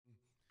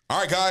All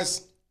right,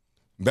 guys.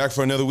 Back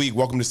for another week.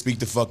 Welcome to Speak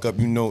the Fuck Up.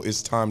 You know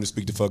it's time to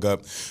speak the fuck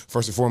up.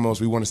 First and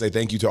foremost, we want to say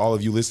thank you to all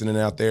of you listening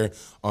out there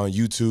on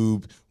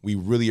YouTube. We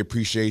really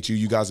appreciate you.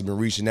 You guys have been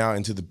reaching out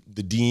into the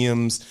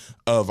DMs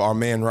of our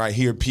man right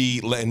here,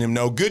 Pete, letting him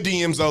know. Good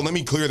DMs, though. Let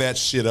me clear that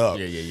shit up.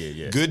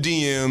 Yeah. Good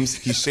DMs.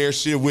 He shares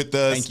shit with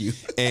us. Thank you.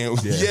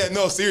 And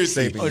no,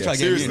 seriously. Oh, trying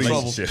to get me in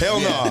trouble. Hell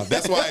no.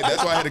 That's why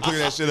I had to clear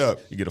that shit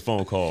up. You get a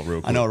phone call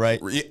real quick. I know,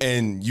 right?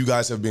 And you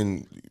guys have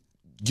been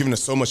giving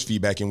us so much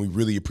feedback, and we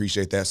really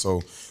appreciate that.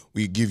 So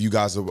we give you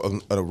guys a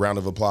round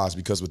of applause,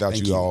 because without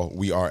you all,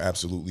 we are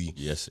absolutely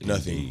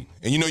nothing. Indeed.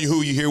 And you know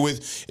who you're here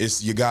with?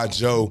 It's your guy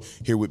Joe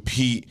here with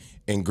Pete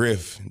and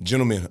Griff.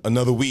 Gentlemen,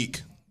 another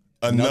week.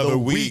 Another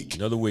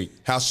week.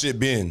 How's shit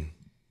been?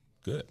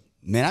 Good.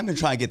 Man, I've been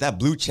trying to get that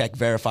blue check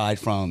verified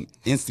from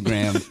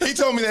Instagram. He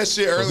told me that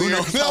shit earlier.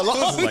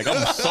 Like,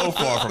 I'm so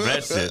far from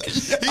that shit.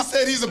 He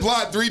said he's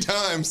applied 3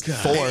 times.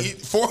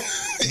 Four.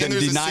 And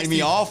denied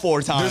me all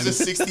 4 times.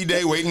 There's a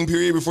 60-day waiting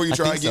period before you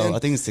try again. So. I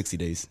think it's 60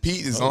 days.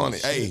 Pete is on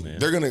it.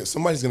 Hey,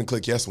 somebody's gonna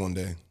click yes one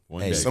day.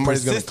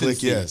 Somebody's gonna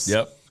click yes.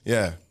 Yep.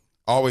 Yeah.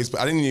 Always.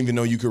 I didn't even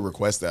know you could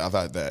request that. I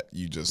thought that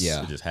you just.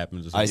 Yeah. It just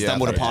happens. I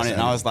stumbled upon it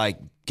and I was like,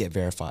 get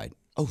verified.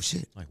 Oh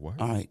shit. Like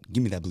what? All right,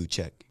 give me that blue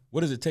check. What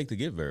does it take to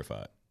get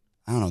verified?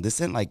 I don't know. They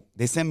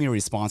sent me a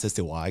response as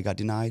to why I got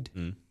denied,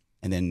 and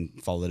then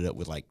followed it up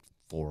with like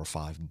 4 or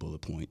 5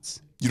 bullet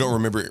points. You don't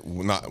remember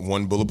not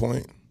one bullet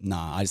point?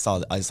 Nah, I saw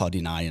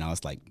denied, and I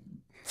was like,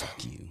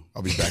 "Fuck you."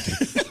 I'll be back in.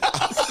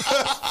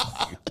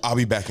 I'll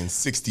be back in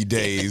 60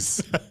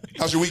 days.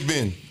 How's your week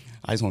been?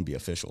 I just want to be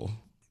official.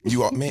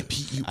 You are, man,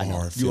 Pete. You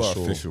are official. You are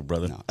official,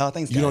 brother. No. Oh,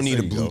 thanks. You guys. don't need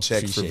a blue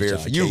check for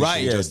verification. You're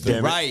right.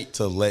 You're right.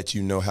 To let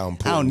you know how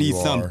important I don't need you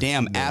are. some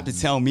damn app to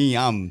tell me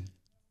I'm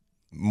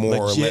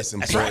more legit. or less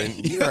important. That's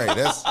right. You're right.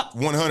 That's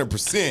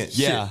 100%.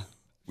 Yeah. Shit.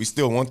 We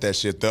still want that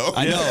shit though.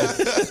 I know.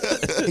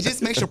 It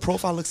just makes your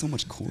profile look so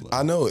much cooler.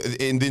 I know.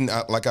 And then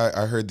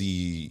I heard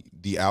the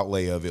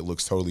outlay of it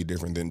looks totally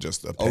different than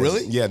just a peasant. Oh,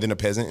 really? Yeah, than a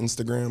peasant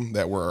Instagram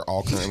that we're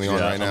all currently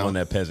on right now. I'm on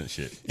that peasant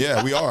shit.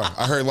 Yeah, we are.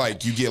 I heard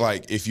like you get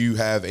like, if you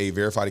have a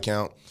verified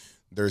account,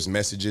 there's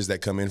messages that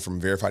come in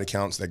from verified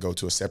accounts that go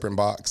to a separate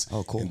box.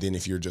 Oh, cool. And then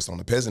if you're just on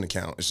the peasant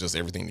account, it's just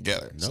everything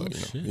together. No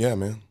shit. Yeah,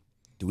 man.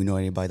 Do we know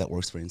anybody that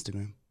works for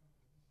Instagram?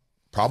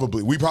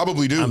 Probably. We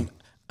probably do.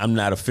 I'm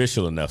not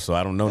official enough, so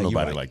I don't know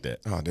nobody like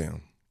that. Oh,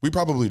 damn. We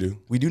probably do.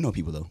 We do know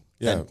people though.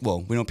 Yeah.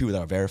 We know people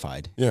that are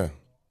verified. Yeah.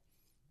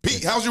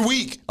 Pete, how's your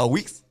week? Oh,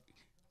 weeks.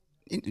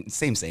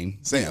 Same.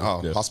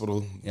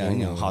 Hospital.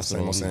 Yeah,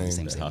 hospital.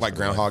 Same. Like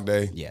Groundhog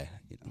Day. Yeah.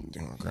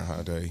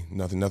 Groundhog Day.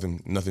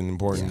 Nothing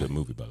important. Good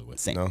movie, by the way.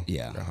 Same. No?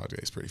 Yeah. Groundhog Day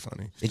is pretty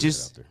funny. It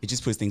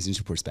just puts things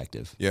into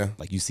perspective. Yeah.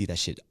 Like you see that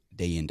shit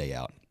day in, day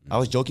out. I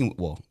was joking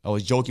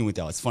with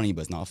y'all. It's funny,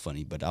 but it's not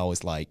funny. But I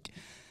was like,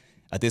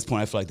 at this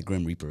point, I feel like the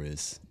Grim Reaper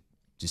is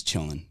just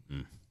chilling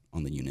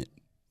on the unit.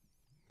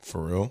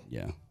 For real?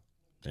 Yeah.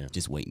 Damn.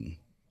 Just waiting,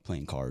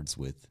 playing cards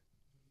with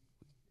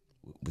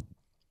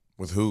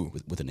who?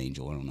 With an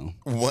angel. I don't know.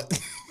 What?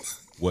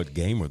 What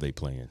game are they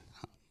playing?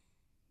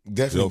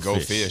 Definitely go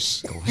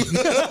fish.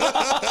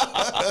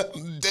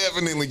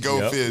 Definitely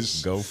go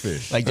fish. Go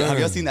fish. Like, have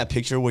y'all seen that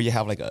picture where you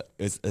have like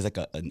it's like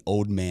an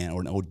old man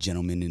or an old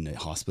gentleman in a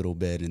hospital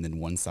bed, and then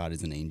one side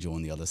is an angel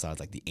and the other side is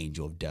like the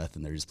angel of death,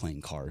 and they're just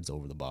playing cards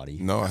over the body?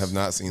 No, I have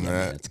not seen that.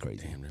 Man, that's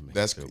crazy. Damn, that makes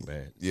That's me feel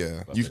bad.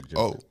 Yeah.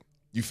 That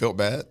You felt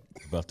bad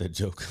about that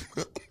joke?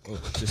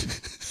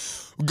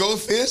 Go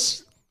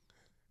fish.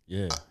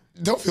 Yeah.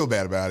 Don't feel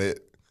bad about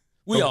it.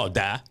 We all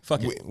die.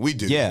 Fuck it. We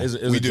do. Yeah. It's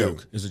we a do.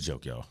 joke. It's a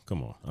joke, y'all.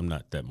 Come on. I'm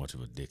not that much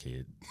of a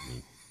dickhead.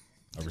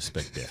 I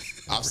respect that.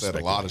 I've said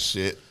a lot of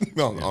shit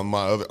on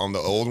the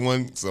old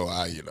one, so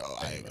I ain't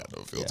got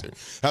no filter. Yeah.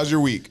 How's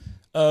your week?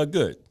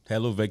 Good. Had a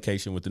little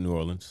vacation with the New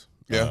Orleans.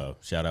 Yeah.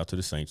 Shout out to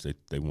the Saints.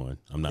 They won.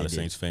 I'm not a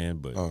Saints fan,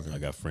 but okay. I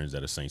got friends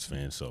that are Saints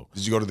fans. So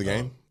did you go to the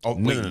game? No.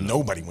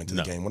 Nobody went to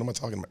the game. What am I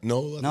talking about?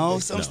 No,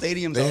 Some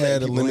stadiums they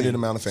had a limited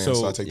amount of fans,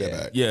 so I take that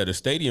back. Yeah, the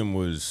stadium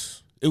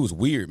was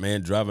weird,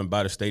 man. Driving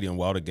by the stadium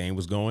while the game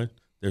was going,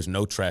 there's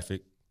no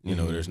traffic. You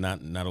know, there's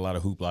not a lot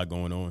of hoopla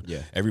going on.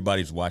 Yeah,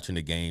 everybody's watching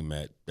the game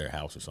at their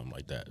house or something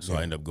like that. So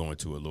I ended up going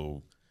to a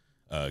little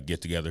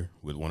get together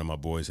with one of my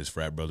boys, his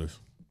frat brothers.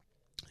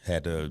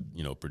 Had a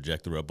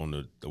projector up on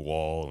the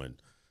wall and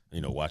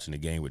watching the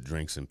game with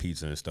drinks and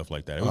pizza and stuff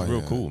like that. It was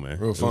real cool, man.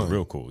 Real fun. It was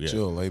real cool. Yeah,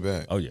 chill, lay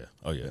back. Oh yeah.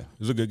 It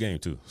was a good game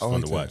too. It's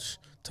fun to watch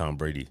Tom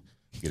Brady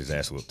get his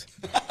ass whooped.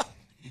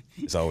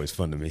 It's always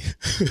fun to me.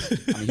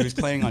 I mean, he was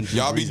playing on.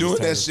 Y'all be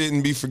doing that shit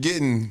and be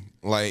forgetting,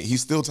 like,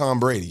 he's still Tom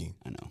Brady.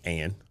 I know.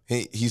 And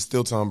he's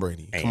still Tom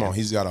Brady. Come on,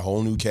 he's got a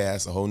whole new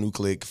cast, a whole new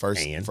clique. First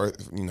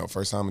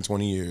time in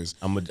 20 years.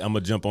 I'm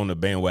gonna jump on the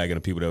bandwagon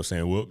of people that were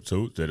saying, "Well,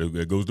 so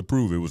that goes to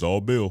prove it was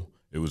all Bill.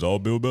 It was all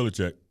Bill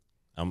Belichick."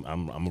 I'm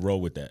gonna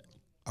roll with that.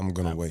 I'm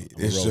gonna wait.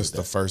 It's just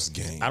the first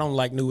game. I don't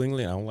like New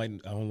England.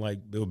 I don't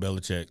like Bill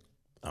Belichick.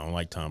 I don't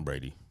like Tom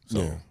Brady.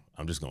 So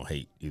I'm just gonna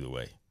hate either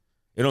way.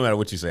 It don't matter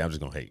what you say. I'm just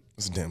gonna hate.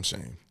 It's a damn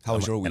shame. How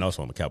was your week? And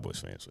also, I'm a Cowboys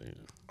fan, so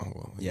Oh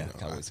well, yeah,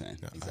 Cowboys fan.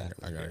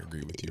 Exactly. I gotta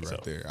agree with you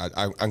right there.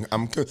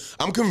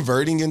 I'm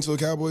converting into a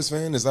Cowboys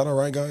fan. Is that all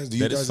right, guys? Do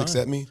you guys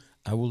accept me?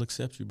 I will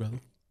accept you, brother.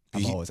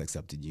 I've always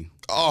accepted you.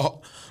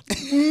 Oh,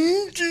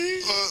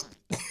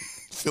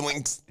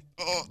 feelings.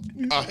 Oh,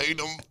 I hate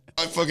them.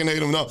 I fucking hate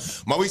them. No,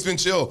 my week's been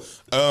chill.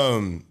 A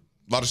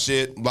lot of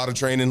shit, a lot of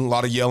training, a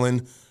lot of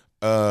yelling.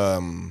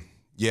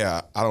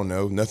 Yeah, I don't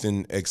know.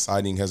 Nothing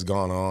exciting has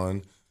gone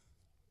on.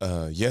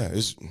 Yeah,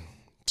 it's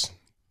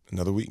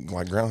another week,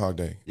 like Groundhog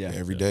Day. Yeah.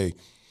 Every day.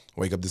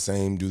 Wake up the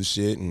same, do the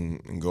shit,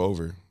 and go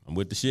over. I'm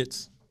with the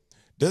shits.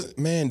 Does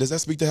that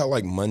speak to how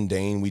like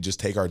mundane we just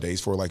take our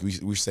days for? Like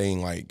we're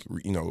saying, like,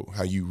 you know,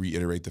 how you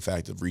reiterate the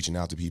fact of reaching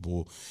out to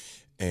people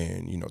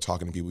and, you know,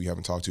 talking to people you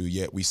haven't talked to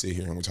yet. We sit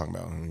here and we're talking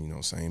about, you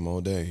know, same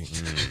old day.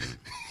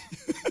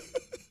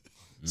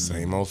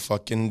 Same old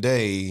fucking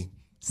day.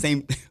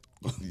 Same.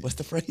 What's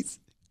the phrase?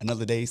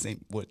 Another day,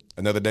 same what?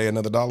 Another day,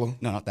 another dollar?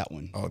 No, not that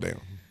one. Oh, damn.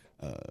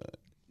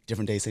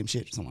 Different day, same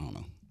shit. Something I don't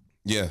know.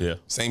 Yeah.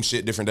 Same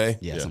shit, different day?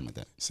 Yeah, something like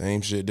that.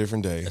 Same shit,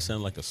 different day. That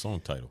sounds like a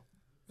song title.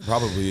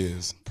 Probably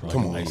is.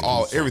 Come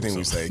on. Everything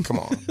we say. Come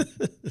on.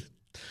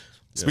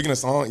 Speaking of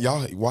song,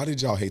 y'all, why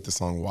did y'all hate the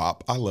song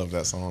WAP? I love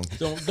that song.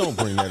 Don't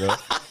bring that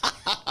up.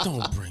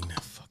 Don't bring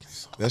that fucking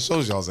song. That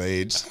shows y'all's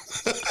age.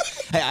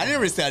 Hey, I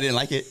never said I didn't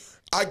like it.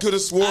 I could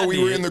have swore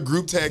we were in the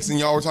group text and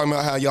y'all were talking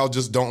about how y'all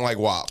just don't like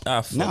WAP.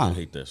 I fucking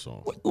hate that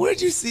song. Where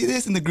did you see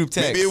this in the group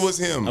text? Maybe it was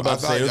him. I'm about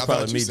to say it was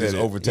probably me just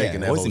overtaking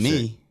that whole whole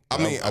me. shit. I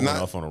mean, I went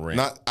off on a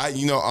rant.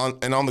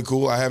 On the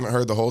cool, I haven't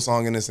heard the whole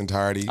song in its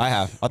entirety. I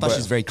have. I thought she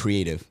was very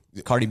creative.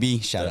 Cardi B,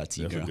 shout out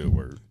to you, That's girl. a good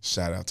word.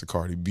 Shout out to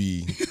Cardi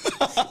B.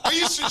 Are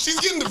you sure? She's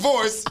getting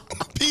divorced.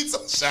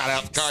 Pizza. Shout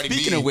out to Cardi B.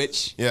 Speaking of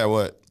which, yeah,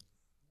 what?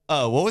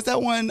 what was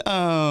that one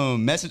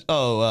message?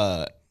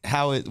 Why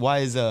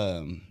is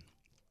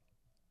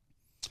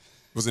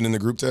Was it in the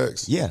group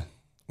text? Yeah.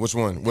 Which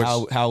one?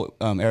 How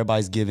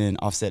everybody's giving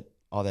Offset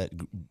all that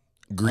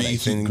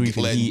grief and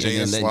letting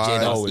Jada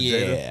slide. Jada, Oh, with yeah.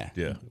 Jada.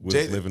 Yeah.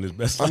 Will's living his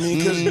best I life. mean,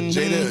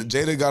 because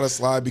Jada got a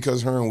slide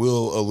because her and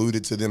Will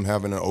alluded to them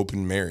having an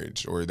open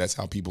marriage, or that's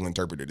how people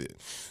interpreted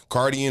it.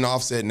 Cardi and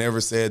Offset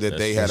never said that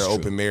they had an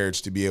open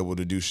marriage to be able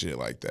to do shit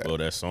like that. Well,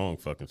 that song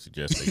fucking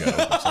suggests they got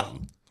open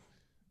something.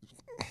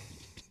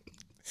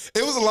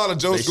 It was a lot of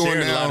jokes They going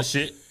shared down. a lot of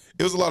shit.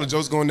 It was a lot of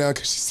jokes going down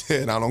because she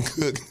said, "I don't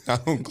cook, I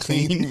don't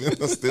clean,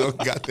 and I still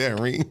got that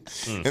ring."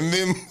 And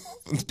then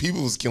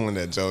people was killing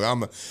that joke.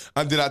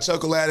 Did I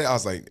chuckle at it? I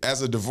was like,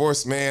 as a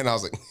divorced man, I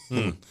was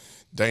like,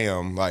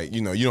 damn, like,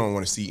 you know, you don't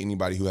want to see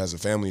anybody who has a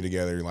family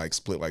together like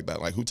split like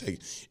that. Like,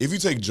 if you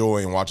take joy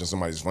in watching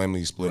somebody's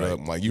family split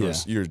up, like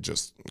you're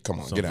just come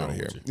on, get out of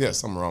here. Yeah,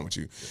 something wrong with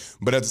you.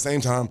 But at the same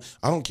time,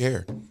 I don't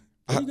care.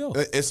 There you go.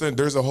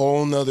 There's a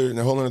whole nother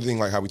thing,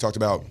 like how we talked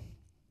about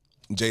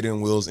Jada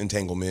and Will's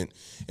entanglement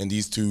and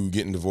these two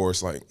getting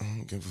divorced. Like, I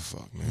don't give a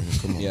fuck, man.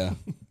 Come on. Yeah.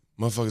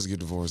 Motherfuckers get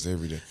divorced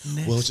every day.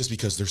 Well, it's just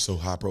because they're so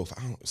high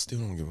profile. I still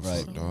don't give a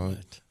fuck, dog.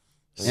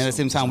 And at the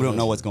same time, we don't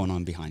know what's going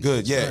on behind.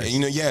 Good, yeah. And, you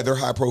know, yeah, they're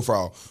high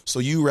profile. So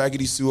you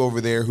Raggedy Sue over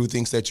there who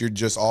thinks that you're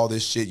just all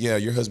this shit, yeah,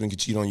 your husband could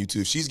cheat on you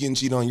too. If she's getting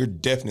cheated on, you're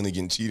definitely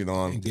getting cheated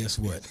on. And guess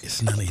what?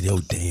 It's none of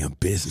your damn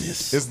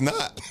business. It's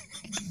not.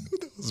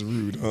 That was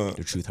rude, huh?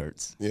 The truth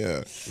hurts.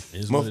 Yeah. It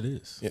is what it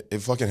is. Yeah, it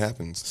fucking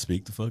happens.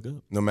 Speak the fuck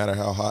up. No matter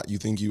how hot you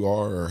think you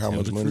are or how Tell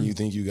much the money truth. you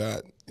think you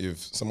got, if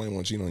somebody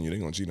want to cheat on you, they're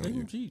going to cheat on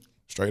you. Cheat.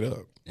 Straight up.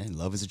 And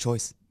love is a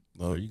choice.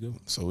 There you go.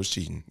 So it's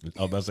cheating.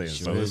 I was about to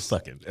say, so it's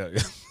sucking. I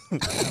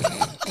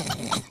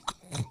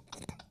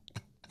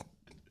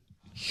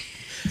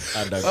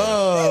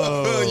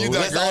digress. You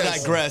Let's all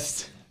digress.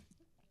 digress.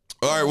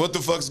 All right, what the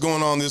fuck's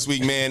going on this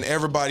week, man?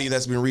 Everybody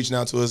that's been reaching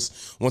out to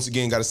us, once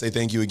again, got to say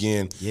thank you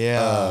again.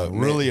 Yeah,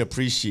 really man.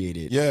 appreciate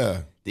it.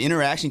 Yeah. The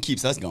interaction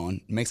keeps us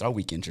going. Makes our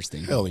week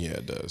interesting. Hell yeah,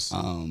 it does.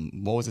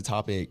 What was the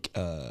topic?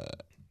 I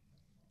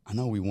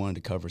know we wanted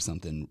to cover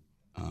something.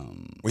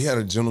 We had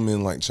a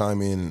gentleman like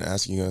chime in and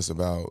asking us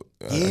about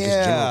I guess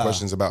Yeah. general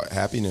questions about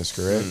happiness,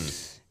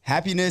 correct?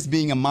 Happiness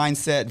being a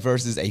mindset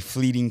versus a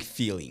fleeting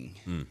feeling.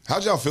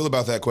 How'd y'all feel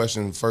about that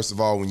question, first of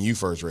all, when you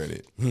first read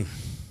it?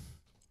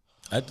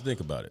 I had to think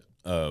about it.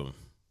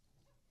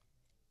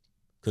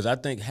 Because I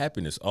think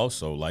happiness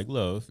also, like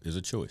love, is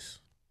a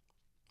choice,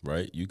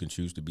 right? You can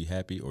choose to be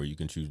happy or you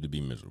can choose to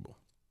be miserable,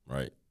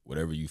 right?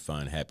 Whatever you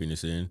find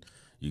happiness in,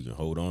 you can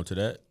hold on to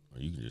that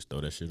or you can just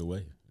throw that shit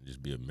away and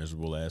just be a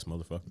miserable ass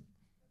motherfucker.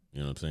 You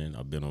know what I'm saying?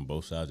 I've been on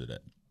both sides of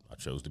that. I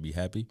chose to be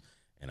happy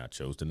and I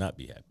chose to not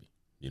be happy.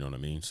 You know what I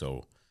mean?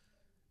 So,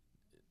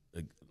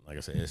 like I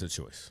said, it's a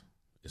choice.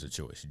 It's a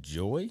choice.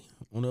 Joy,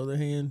 on the other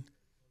hand,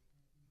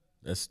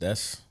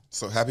 that's.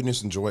 So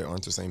happiness and joy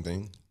aren't the same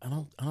thing? I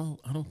don't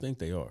think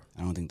they are.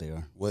 I don't think they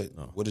are.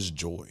 What is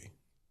joy?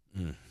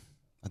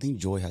 I think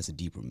joy has a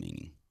deeper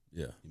meaning.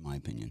 Yeah. In my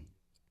opinion.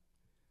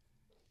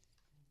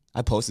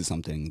 I posted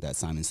something that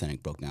Simon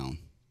Sinek broke down.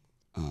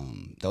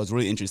 That was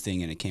really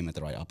interesting, and it came at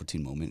the right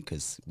opportune moment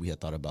because we had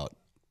thought about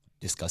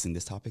discussing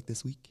this topic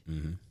this week.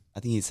 Mm-hmm. I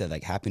think he said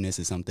like happiness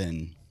is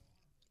something.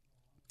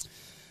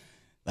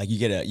 Like you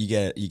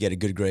get a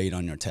good grade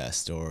on your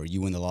test, or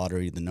you win the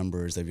lottery, the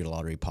numbers of your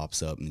lottery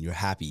pops up and you're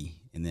happy,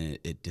 and then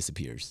it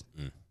disappears.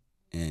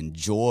 And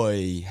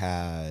joy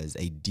has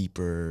a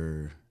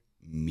deeper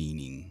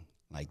meaning.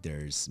 Like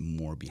there's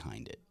more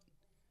behind it.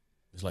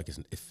 It's like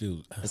it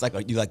feels. It's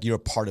like you're a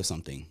part of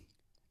something,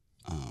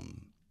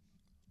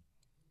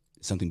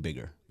 something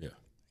bigger. Yeah,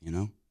 you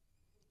know,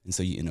 and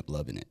so you end up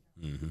loving it.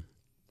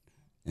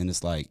 And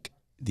it's like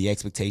the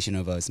expectation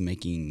of us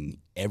making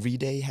every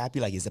day happy.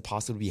 Like, is it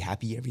possible to be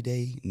happy every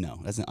day? No,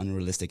 that's an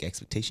unrealistic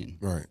expectation.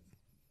 Right.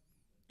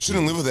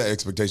 Shouldn't live with that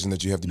expectation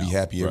that you have to be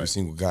happy every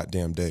single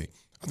goddamn day.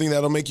 I think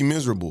that'll make you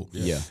miserable.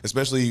 Yeah.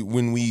 Especially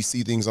when we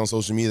see things on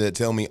social media that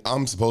tell me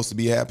I'm supposed to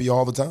be happy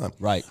all the time.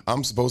 Right.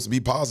 I'm supposed to be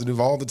positive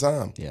all the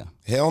time. Yeah.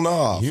 Hell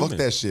nah. Human. Fuck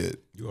that shit.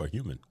 You are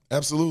human.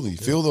 Absolutely.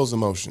 Feel those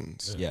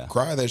emotions. Yeah.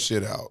 Cry that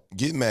shit out.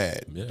 Get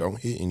mad. Don't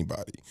hit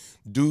anybody.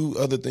 Do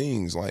other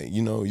things. Like,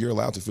 you know, you're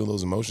allowed to feel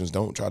those emotions.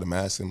 Don't try to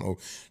mask them, or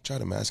try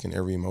to mask in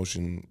every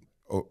emotion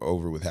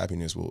over with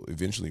happiness will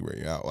eventually wear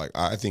you out. Like,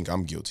 I think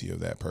I'm guilty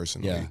of that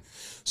personally. Yeah.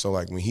 So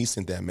like when he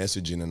sent that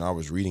message in and I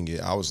was reading it,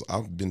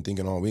 I've been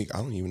thinking all week, I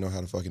don't even know how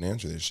to fucking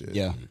answer this shit.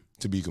 Yeah.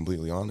 To be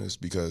completely honest,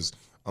 because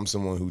I'm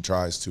someone who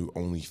tries to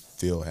only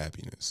feel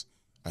happiness.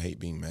 I hate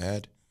being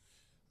mad.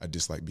 I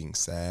dislike being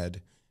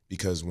sad,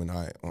 because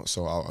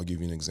I'll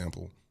give you an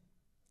example.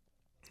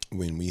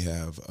 When we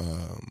have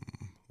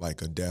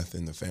like a death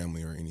in the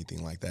family or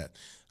anything like that,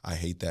 I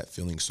hate that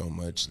feeling so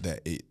much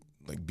that it,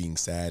 like being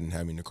sad and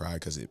having to cry,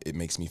 because it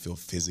makes me feel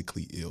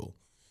physically ill.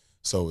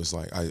 So it's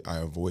like I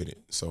avoid it.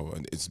 So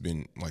it's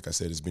been, like I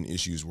said, it's been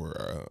issues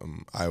where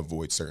I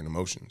avoid certain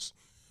emotions.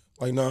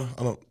 Like, no.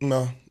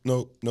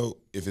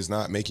 If it's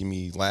not making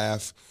me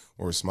laugh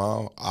or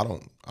smile, I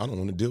don't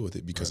want to deal with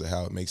it because of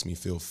how it makes me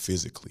feel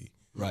physically.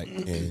 Right.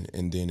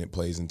 And then it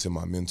plays into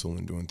my mental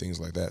and doing things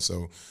like that.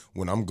 So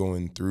when I'm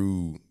going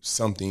through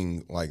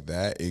something like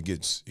that, it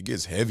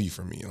gets heavy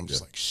for me. I'm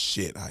just like,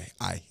 shit,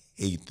 I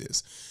hate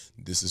this.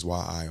 This is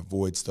why I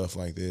avoid stuff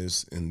like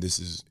this, and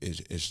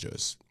it's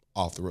just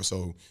off the road.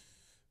 So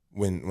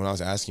when I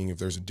was asking if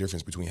there's a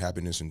difference between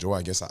happiness and joy,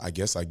 I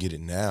guess I get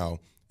it now,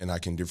 and I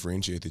can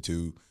differentiate the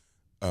two.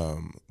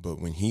 But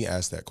when he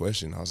asked that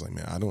question, I was like,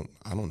 man, I don't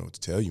know what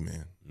to tell you,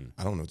 man.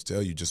 I don't know what to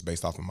tell you just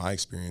based off of my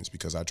experience,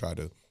 because I try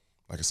to,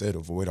 like I said,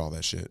 avoid all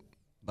that shit.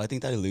 But I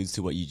think that alludes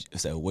to what you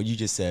said. What you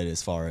just said,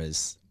 as far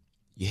as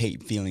you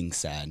hate feeling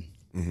sad,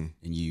 and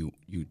you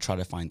try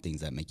to find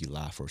things that make you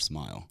laugh or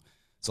smile.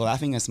 So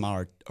laughing and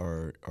smile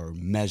are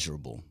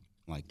measurable.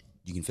 Like,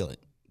 you can feel it.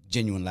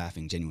 Genuine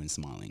laughing, genuine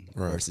smiling,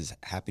 versus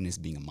happiness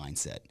being a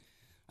mindset.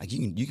 Like,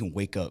 you can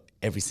wake up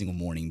every single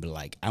morning and be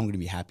like, I'm going to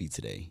be happy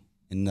today.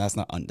 And that's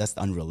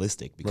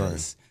unrealistic,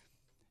 because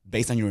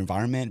based on your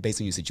environment, based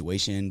on your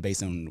situation,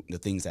 based on the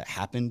things that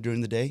happen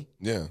during the day,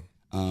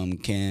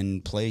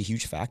 can play a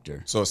huge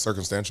factor. So it's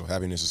circumstantial.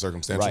 Happiness is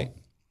circumstantial. Right.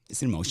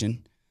 It's an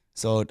emotion.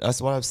 So that's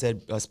what I've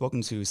said. I've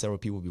spoken to several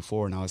people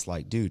before, and I was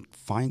like, dude,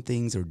 find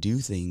things or do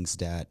things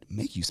that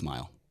make you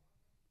smile,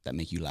 that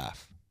make you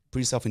laugh. Put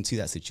yourself into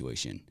that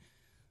situation.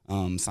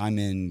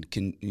 Simon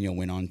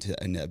went on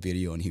to in that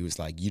video, and he was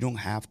like, you don't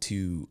have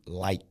to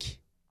like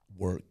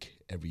work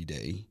every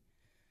day.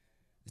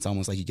 It's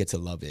almost like you get to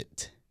love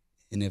it.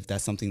 And if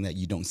that's something that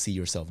you don't see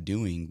yourself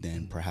doing,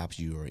 then perhaps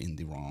you are in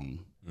the wrong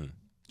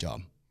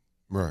job.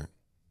 Right.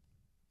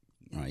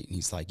 Right. And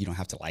he's like, you don't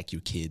have to like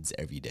your kids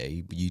every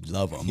day, but you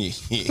love them.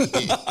 Look,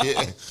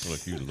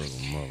 you love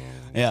them.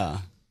 Yeah.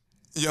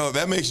 Yo,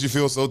 that makes you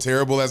feel so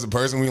terrible as a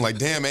person when you're like,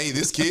 damn, hey,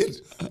 this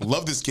kid,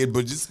 love this kid,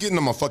 but just getting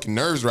on my fucking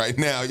nerves right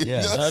now.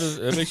 Yeah.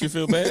 That makes you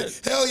feel bad?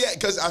 Hell yeah,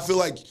 because I feel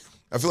like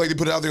they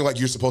put it out there like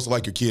you're supposed to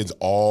like your kids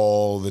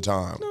all the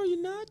time. No,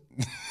 you're not.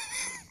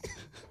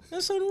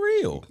 That's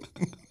unreal.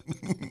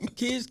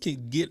 Kids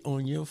can get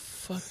on your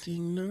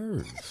fucking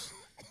nerves.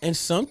 And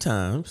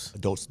sometimes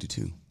Adults do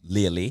too.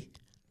 Lily,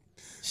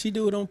 she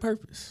do it on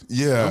purpose.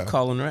 Yeah. I'm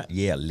calling her out.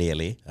 Yeah,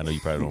 Lily. I know you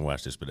probably don't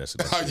watch this, but that's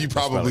You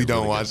probably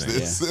don't watch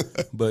this.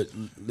 Yeah. But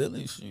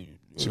Lily,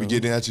 she be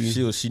getting at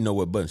you? She know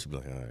what button. She be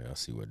like, all right, I'll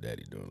see what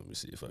Daddy doing. Let me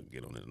see if I can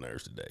get on his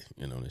nerves today.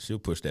 You know, and she'll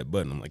push that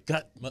button. I'm like,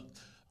 God,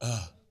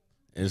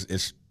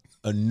 it's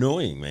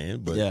annoying,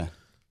 man. But Yeah.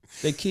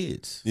 they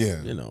kids.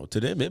 Yeah. You know, to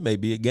them it may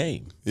be a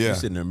game. Yeah. You're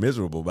sitting there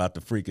miserable about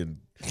to freaking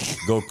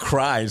go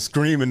cry and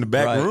scream in the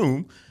back Right.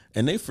 room,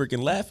 and they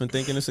freaking laughing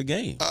thinking it's a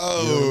game.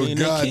 Oh, you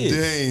know what I mean? God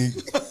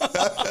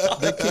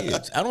They're dang. They're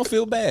kids. I don't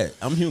feel bad.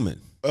 I'm human.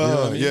 You know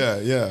what I mean?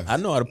 Yeah. I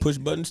know how to push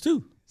buttons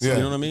too. Yeah. You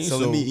know what I mean? So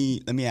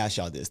let me ask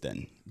y'all this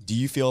then. Do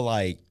you feel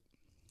like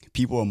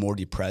people are more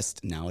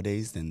depressed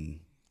nowadays than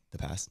the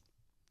past?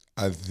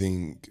 I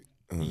think,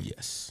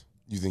 yes.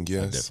 you think I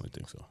yes? definitely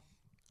think so.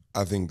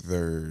 I think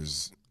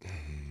there's,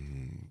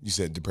 you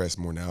said depressed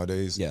more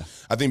nowadays? Yeah.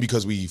 I think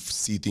because we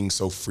see things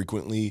so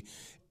frequently,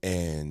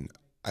 and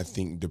I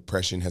think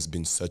depression has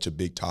been such a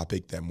big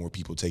topic that more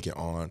people take it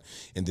on,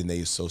 and then they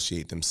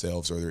associate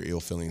themselves or their ill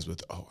feelings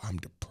with, oh, I'm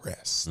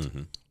depressed,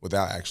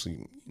 without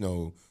actually,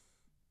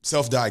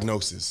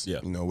 self-diagnosis,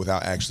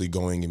 without actually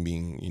going and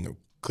being,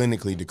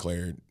 clinically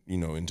declared,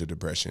 into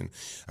depression,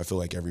 I feel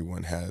like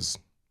everyone has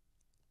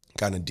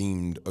kind of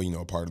deemed,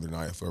 a part of their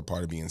life or a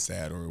part of being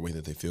sad or a way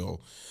that they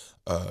feel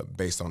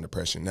based on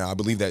depression. Now, I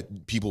believe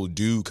that people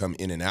do come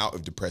in and out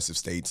of depressive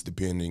states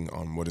depending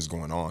on what is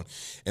going on.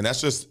 And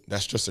that's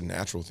just a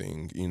natural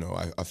thing.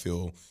 I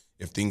feel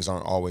if things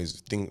aren't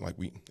always,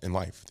 in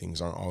life,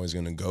 things aren't always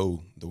going to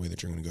go the way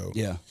that you're going to go.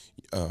 Yeah.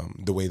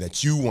 The way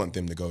that you want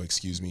them to go,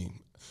 excuse me.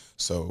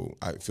 So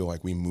I feel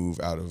like we move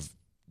out of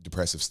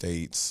depressive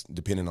states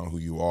depending on who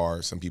you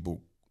are. Some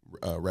people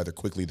rather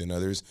quickly than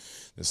others.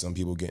 There's some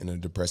people get in a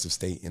depressive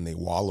state and they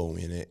wallow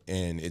in it,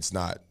 and it's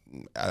not.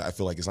 I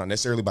feel like it's not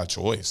necessarily by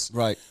choice.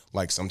 Right.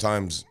 Like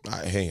sometimes,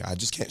 I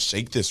just can't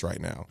shake this right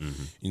now.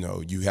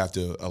 Mm-hmm. You have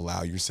to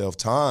allow yourself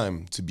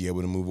time to be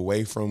able to move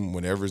away from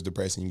whatever's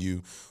depressing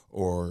you,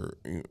 or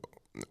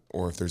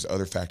if there's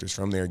other factors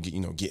from there,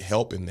 get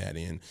help in that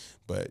end.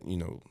 But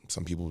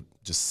some people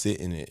just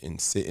sit in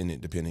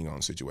it depending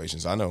on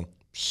situations. I know.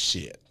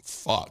 Shit.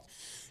 Fuck.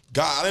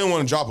 God, I didn't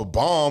want to drop a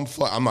bomb.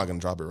 Fuck, I'm not gonna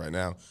drop it right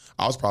now.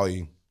 I was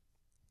probably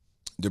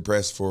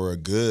depressed for a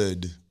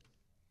good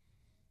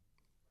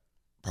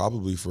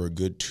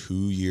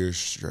 2 years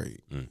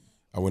straight.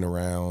 I went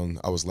around,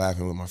 I was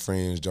laughing with my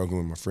friends, joking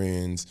with my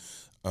friends,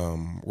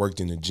 worked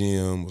in the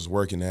gym, was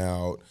working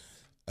out.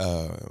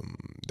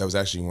 That was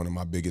actually one of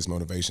my biggest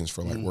motivations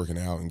for working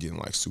out and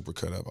getting super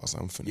cut up. I was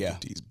like, I'm finna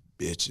get these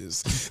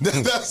bitches.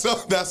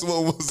 That's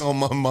what was on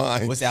my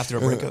mind. Was after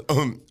a breakup?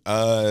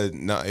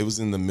 No, it was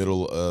in the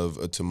middle of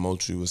a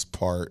tumultuous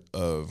part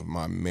of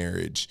my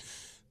marriage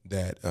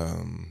that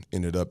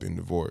ended up in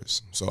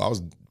divorce. So I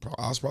was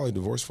probably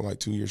divorced for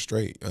 2 years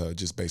straight,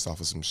 just based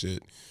off of some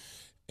shit.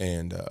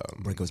 And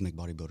breakups make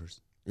bodybuilders.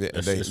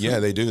 Yeah,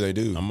 they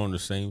do. I'm on the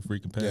same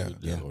freaking page.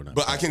 Yeah.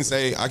 But I can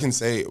say, I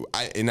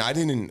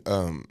didn't.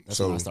 That's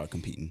when I started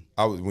competing.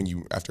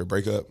 After a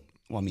breakup.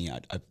 Well, I mean,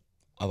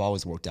 I've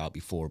always worked out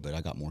before, but I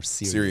got more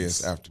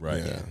serious after.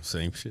 Right. Yeah.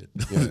 Same shit.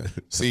 Yeah.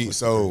 See,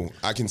 so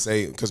I can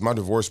say, because my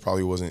divorce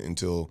probably wasn't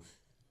until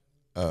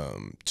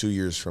 2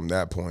 years from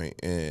that point,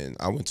 and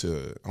I went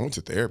to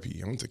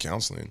therapy. I went to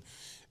counseling,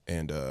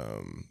 and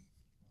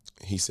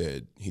he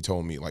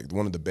told me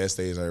one of the best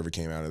days I ever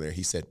came out of there.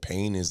 He said,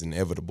 pain is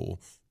inevitable.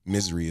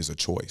 Misery is a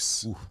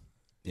choice. Ooh.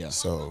 Yeah.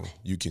 So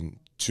you can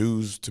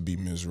choose to be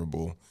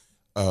miserable.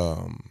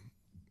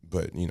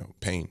 But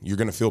pain, you're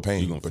going to feel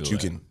pain,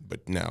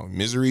 but now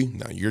misery,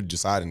 now you're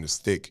deciding to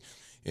stick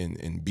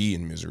and be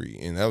in misery.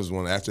 And that was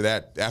after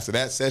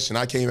that session,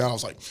 I came out, I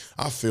was like,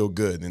 I feel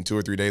good. Then 2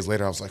 or 3 days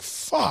later, I was like,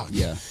 fuck.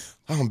 Yeah.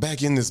 I'm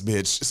back in this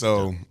bitch.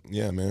 So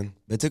yeah, man.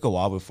 It took a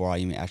while before I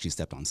even actually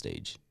stepped on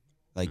stage.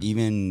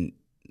 Even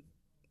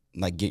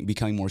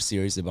becoming more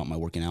serious about my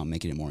working out,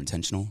 making it more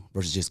intentional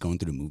versus just going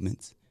through the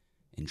movements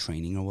and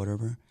training or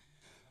whatever.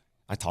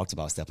 I talked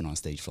about stepping on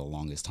stage for the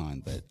longest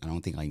time, but I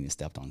don't think I even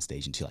stepped on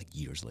stage until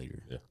years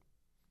later. Yeah.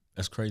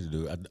 That's crazy,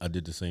 dude. I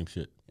did the same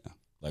shit.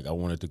 Yeah. I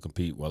wanted to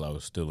compete while I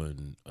was still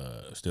in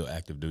still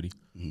active duty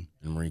in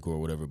the Marine Corps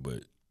or whatever,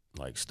 but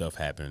stuff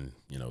happened,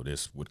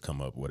 this would come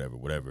up,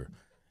 whatever.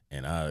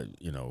 And I,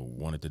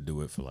 wanted to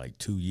do it for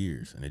 2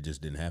 years, and it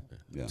just didn't happen.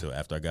 Yeah. Until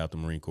after I got out the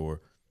Marine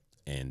Corps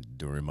and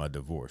during my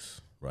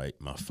divorce, right?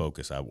 My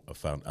focus, I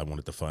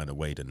wanted to find a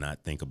way to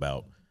not think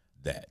about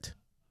that.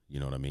 You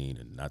know what I mean?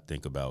 And not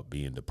think about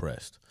being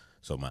depressed.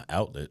 So my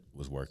outlet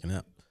was working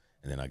out.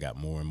 And then I got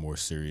more and more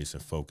serious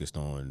and focused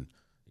on,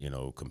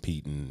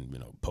 competing,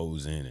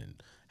 posing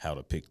and how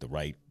to pick the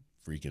right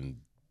freaking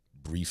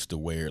briefs to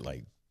wear,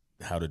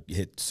 how to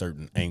hit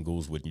certain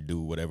angles when you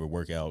do whatever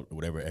workout,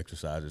 whatever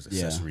exercises,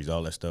 accessories,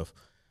 all that stuff.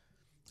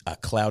 I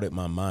clouded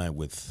my mind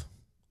with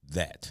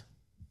that.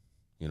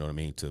 You know what I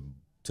mean?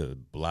 To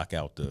block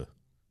out the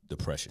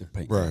depression.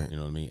 Right. You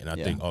know what I mean? And I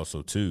think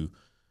also, too,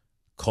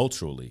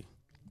 culturally,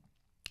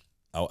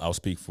 I'll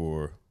speak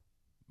for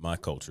my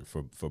culture,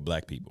 for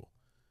black people.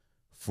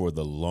 For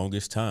the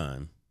longest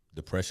time,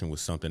 depression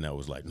was something that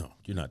was no,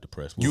 you're not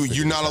depressed.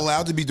 You're not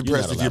allowed to be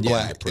depressed if you're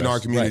black in our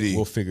community. Right.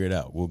 We'll figure it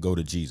out. We'll go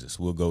to Jesus.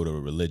 We'll go to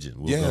religion.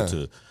 We'll go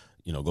to,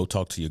 go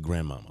talk to your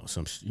grandmama.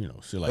 Some, shit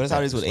like that. But that's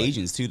how it is with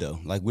Asians too, though.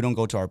 We don't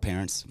go to our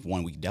parents.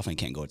 One, we definitely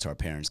can't go to our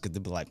parents because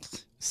they'll be like,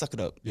 suck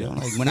it up. Yeah.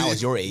 When I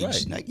was your age.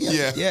 Right.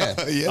 Yeah.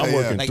 I'm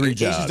working 3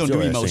 jobs. Asians don't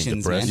do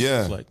emotions, man.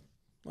 Yeah.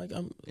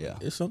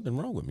 There's something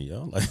wrong with me,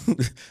 y'all.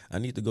 I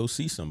need to go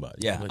see somebody.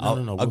 Yeah.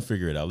 No, we'll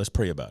figure it out. Let's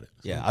pray about it.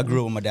 Yeah. I grew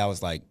up when my dad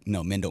was like,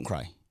 no, men don't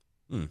cry.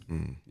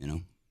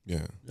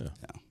 Yeah.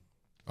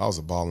 I was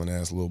a balling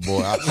ass little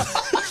boy.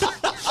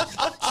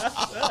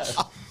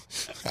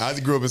 I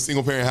grew up in a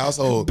single parent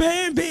household.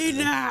 Baby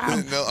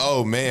now.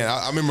 Oh man,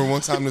 I remember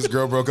one time this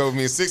girl broke up with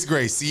me in 6th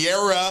grade.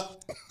 Sierra.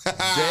 Damn.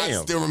 I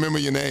still remember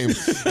your name.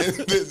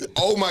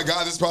 Oh my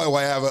God, this is probably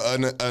why I have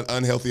an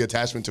unhealthy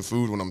attachment to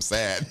food when I'm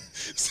sad.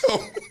 So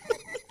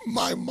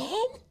my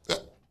mom,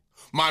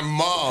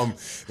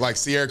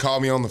 Sierra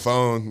called me on the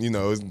phone, it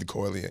was the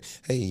Corley.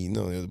 Hey,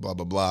 blah,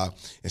 blah, blah.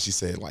 And she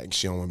said,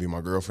 she don't want to be my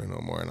girlfriend no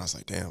more. And I was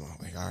like, damn. I'm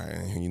like, all right.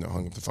 And,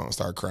 hung up the phone,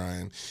 started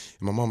crying.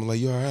 And my mom was like,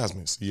 you all right? I was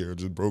like, Sierra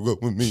just broke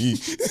up with me.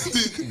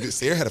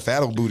 Sierra had a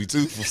fat old booty,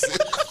 too.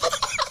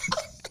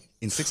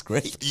 In 6th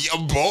grade. Yeah,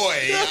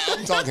 boy,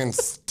 I'm talking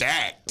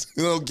stacked.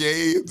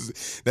 Okay,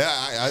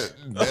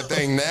 that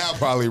thing now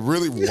probably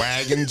really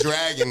wagging,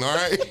 dragging. All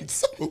right,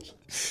 so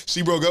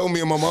she broke up with me,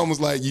 and my mom was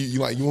like,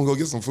 "You want to go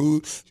get some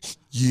food?"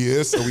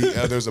 Yeah. So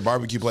there's a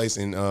barbecue place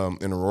in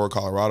Aurora,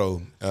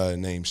 Colorado,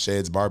 named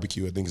Shed's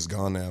Barbecue. I think it's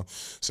gone now.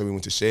 So we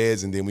went to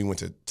Shed's, and then we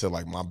went to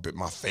like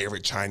my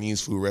favorite Chinese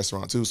food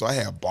restaurant too. So I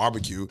had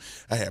barbecue,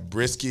 I had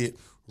brisket,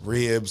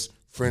 ribs,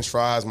 French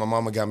fries. My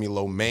mama got me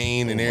lo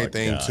mein and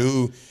everything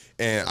too.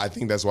 And I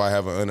think that's why I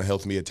have an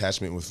unhealthy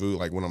attachment with food.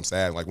 Like when I'm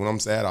sad,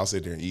 I'll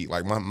sit there and eat.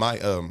 Like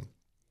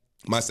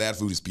my sad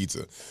food is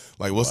pizza.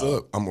 Like, what's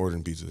up? I'm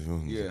ordering pizza.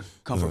 Yeah,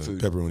 comfort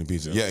food. Pepperoni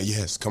pizza. Yeah,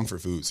 yes,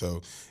 comfort food.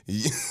 So,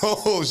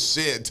 oh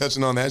shit,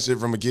 touching on that shit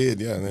from a kid.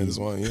 Yeah, that's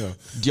one. Yeah.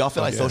 Do y'all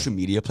feel like social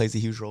media plays a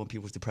huge role in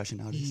people's depression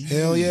nowadays?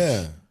 Hell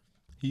yeah,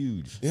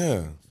 huge.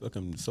 Yeah,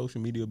 fucking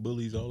social media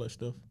bullies, all that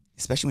stuff.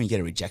 Especially when you get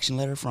a rejection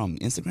letter from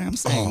Instagram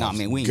saying, "Nah,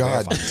 man, we ain't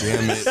God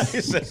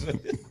verified."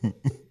 damn it.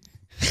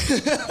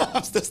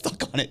 I'm still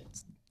stuck on it.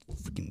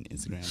 Freaking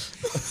Instagram.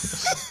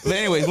 But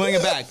anyways, bringing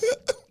it back.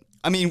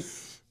 I mean,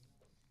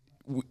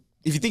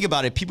 if you think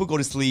about it, people go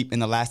to sleep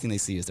and the last thing they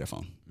see is their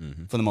phone.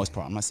 For the most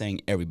part, I'm not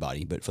saying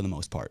everybody, but for the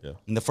most part. Yeah.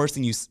 And the first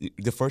thing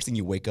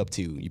you wake up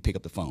to, you pick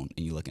up the phone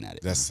and you're looking at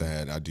it. That's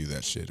sad. I do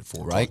that shit at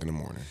 4 o'clock in the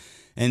morning.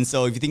 And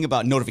so if you think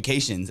about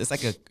notifications, it's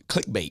like a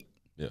clickbait.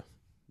 Yeah.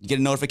 You get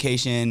a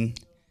notification,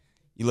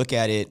 you look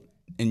at it,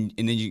 and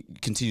then you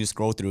continue to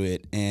scroll through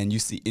it, and you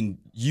see, and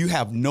you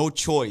have no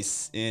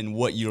choice in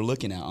what you're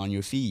looking at on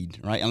your feed,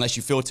 right? Unless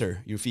you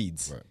filter your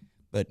feeds. Right.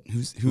 But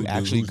who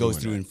actually goes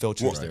through and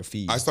filters their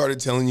feed? I started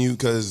telling you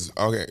because,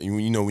 okay,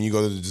 you know, when you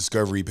go to the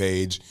Discovery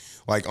page,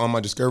 like on my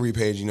Discovery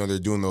page, you know, they're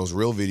doing those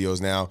real videos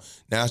now.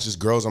 Now it's just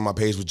girls on my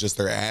page with just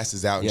their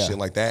asses out and shit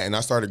like that. And I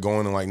started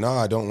going and like,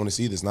 nah, I don't want to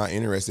see this, not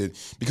interested,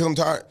 because I'm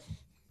tired.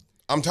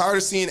 I'm tired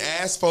of seeing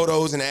ass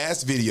photos and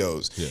ass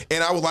videos. Yeah.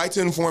 And I would like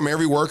to inform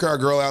every workout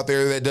girl out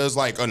there that does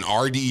like an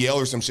RDL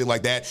or some shit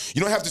like that.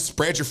 You don't have to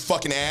spread your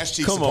fucking ass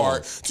cheeks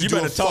apart to do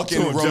a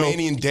fucking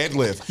Romanian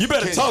deadlift. You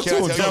better talk to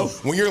him, Joe.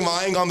 When you're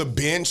lying on the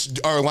bench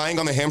or lying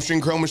on the hamstring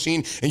curl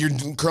machine and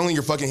you're curling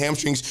your fucking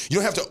hamstrings, you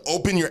don't have to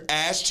open your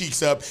ass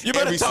cheeks up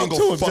every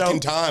single fucking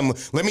time.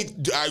 Let me,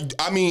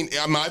 I mean,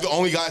 am I the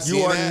only guy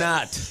seeing that? You are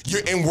not.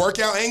 You're in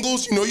workout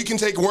angles, you know you can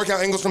take workout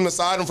angles from the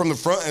side and from the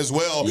front as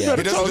well. Yeah.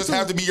 It doesn't just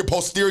have to be your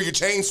posterior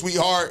chain,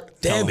 sweetheart.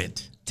 Damn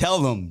it. Tell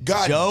them,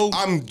 God, Joe.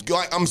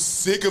 I'm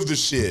sick of the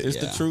shit. It's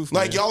the truth,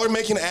 Like, y'all are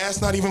making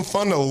ass not even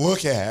fun to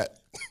look at.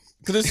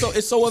 Because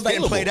it's so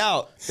available. It's played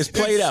out. It's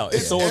played out.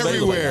 It's so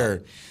everywhere.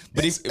 Available.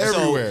 But it's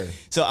everywhere.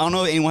 So I don't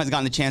know if anyone has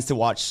gotten the chance to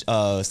watch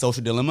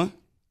Social Dilemma.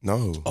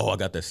 No. Oh, I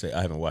got that set.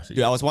 I haven't watched it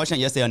yet. Dude, I was watching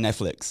it yesterday on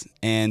Netflix,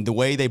 and the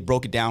way they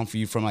broke it down for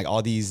you from like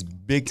all these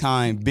big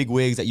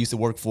wigs that used to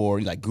work for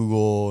like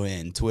Google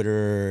and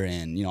Twitter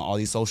and, you know, all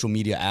these social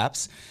media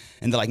apps.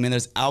 And they're like, man,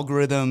 there's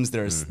algorithms,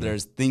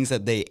 there's things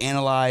that they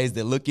analyze,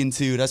 they look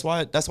into. That's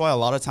why a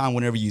lot of time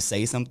whenever you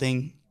say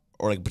something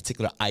or like a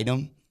particular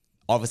item,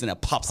 all of a sudden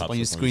it pops up on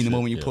your screen the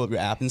moment you pull up your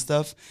app and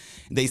stuff.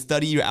 They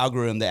study your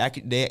algorithm.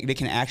 They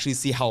can actually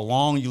see how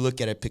long you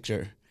look at a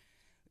picture.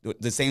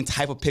 The same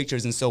type of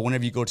pictures, and so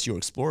whenever you go to your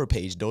Explorer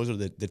page, those are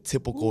the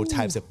typical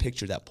types of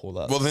pictures that pull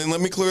up. Well, then let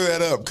me clear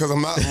that up, because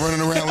I'm not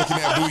running around looking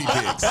at booty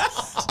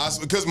pics.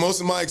 Because most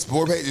of my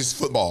Explorer page is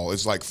football.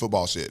 It's like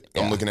football shit.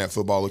 Yeah. I'm looking at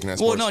football, looking at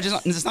sports. Well,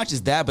 no, it's not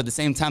just that, but at the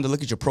same time, they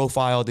look at your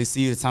profile, they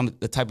see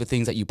the type of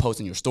things that you post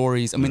in your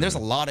stories. I mean, there's a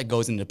lot that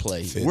goes into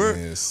play.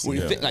 Fitness.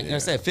 Like I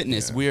said,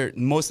 fitness.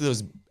 Most of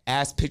those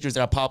ass pictures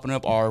that are popping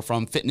up are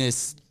from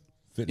fitness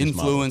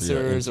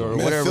influencers or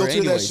whatever.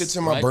 Filter that shit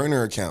to my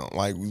burner account.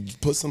 Like,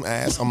 put some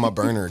ass on my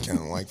burner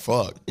account. Like,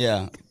 fuck.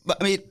 Yeah, but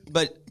I mean,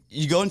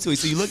 you go into it.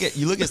 So you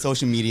look at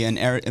social media,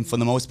 and for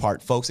the most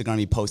part, folks are going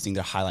to be posting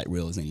their highlight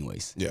reels,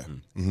 anyways. Yeah,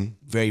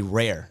 very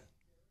rare.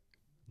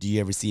 Do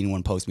you ever see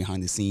anyone post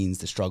behind the scenes,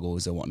 the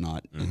struggles or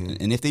whatnot?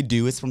 And if they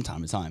do, it's from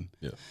time to time.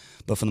 Yeah.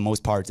 But for the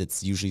most part,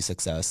 it's usually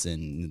success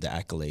and the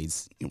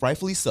accolades.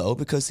 Rightfully so,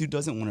 because who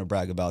doesn't want to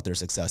brag about their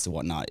success and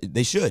whatnot?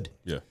 They should.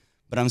 Yeah.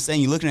 But I'm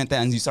saying, you're looking at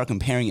that and you start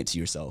comparing it to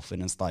yourself,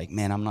 and it's like,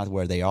 man, I'm not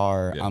where they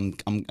are. Yeah.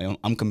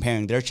 I'm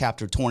comparing their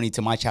chapter 20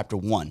 to my chapter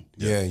 1.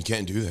 Yeah, you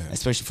can't do that.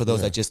 Especially for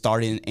those that just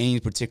started in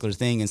any particular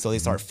thing, and so they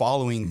start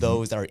following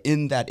those that are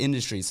in that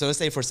industry. So let's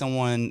say for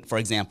someone, for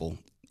example,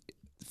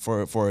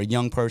 for a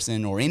young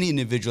person or any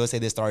individual, let's say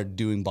they started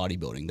doing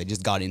bodybuilding, they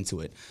just got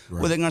into it. Right.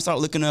 Well, they're gonna start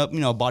looking up,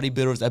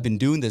 bodybuilders that have been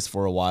doing this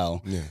for a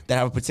while, that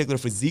have a particular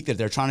physique that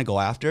they're trying to go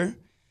after.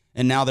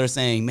 And now they're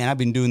saying, man, I've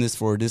been doing this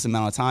for this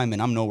amount of time and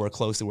I'm nowhere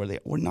close to where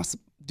we're not,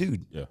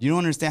 dude. Yeah. You don't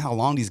understand how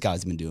long these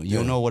guys have been doing. You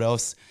don't know what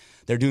else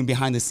they're doing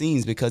behind the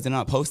scenes because they're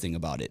not posting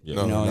about it. Yeah.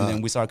 And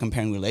then we start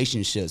comparing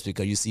relationships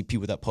because you see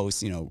people that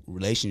post,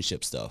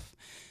 relationship stuff.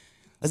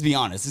 Let's be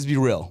honest. Let's be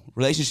real.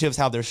 Relationships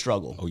have their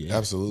struggle. Oh yeah,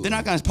 absolutely. They're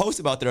not going to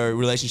post about their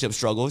relationship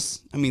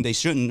struggles. I mean, they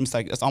shouldn't.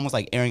 It's almost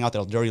like airing out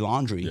their dirty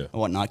laundry and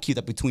whatnot. Keep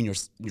that between your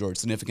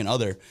significant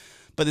other.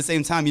 But at the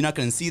same time, you're not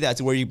going to see that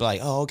to where you'd be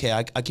like, oh, okay,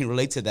 I can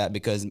relate to that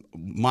because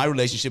my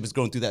relationship is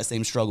going through that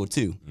same struggle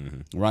too,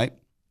 right?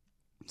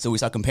 So we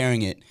start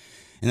comparing it.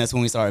 And that's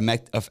when we start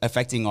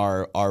affecting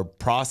our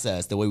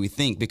process, the way we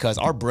think, because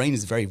our brain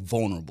is very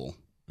vulnerable.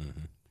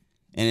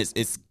 And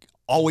it's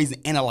always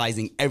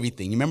analyzing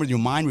everything. You remember, your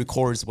mind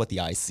records what the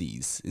eye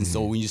sees. And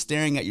so when you're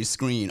staring at your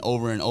screen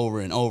over and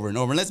over and over and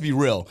over, and let's be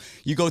real,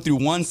 you go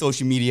through one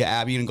social media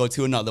app, you're going to go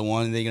to another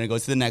one, and then you're going to go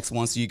to the next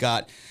one. So you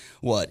got,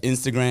 what,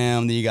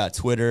 Instagram, then you got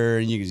Twitter,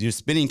 and you're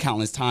spending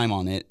countless time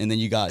on it. And then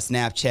you got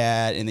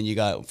Snapchat, and then you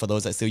got, for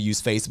those that still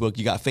use Facebook,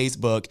 you got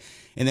Facebook.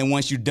 And then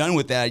once you're done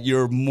with that,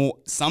 you're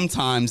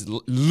sometimes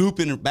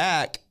looping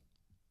back.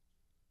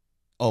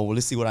 Oh, well,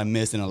 let's see what I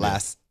missed in the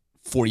last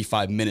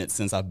 45 minutes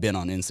since I've been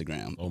on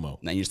Instagram.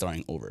 Now you're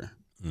starting over.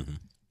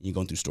 You're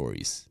going through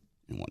stories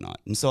and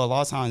whatnot. And so a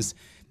lot of times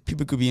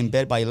people could be in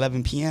bed by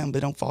 11 p.m.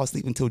 but don't fall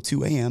asleep until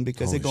 2 a.m.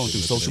 because they're going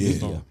through social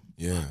media.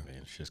 Yeah,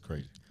 man, it's just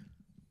crazy.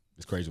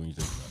 It's crazy when you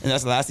think about it. And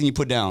that's the last thing you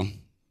put down.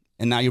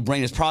 And now your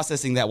brain is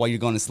processing that while you're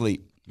going to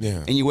sleep.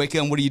 Yeah. And you wake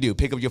up and what do?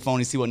 Pick up your phone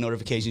and see what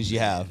notifications you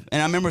have.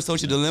 And I remember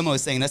Social Dilemma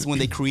was saying that's when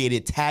they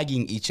created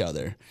tagging each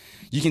other.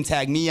 You can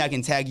tag me, I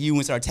can tag you,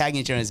 and start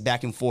tagging each other. It's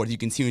back and forth. You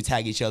continue to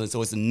tag each other.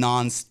 So it's a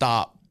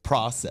non-stop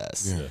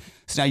process. Yeah.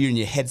 So now you're in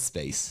your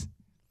headspace.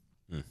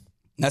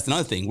 That's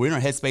another thing. We're in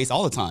our headspace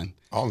all the time.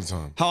 All the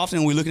time. How often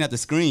are we looking at the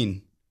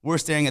screen? We're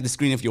staring at the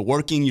screen. If you're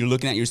working, you're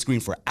looking at your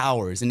screen for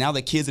hours. And now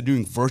that kids are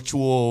doing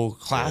virtual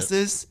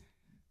classes,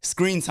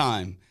 screen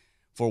time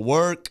for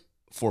work,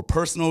 for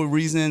personal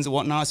reasons and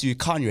whatnot. So you're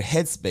caught in your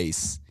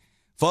headspace.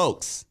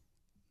 Folks,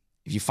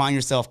 if you find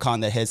yourself caught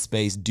in that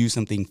headspace, do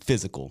something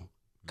physical.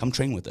 Come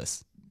train with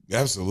us.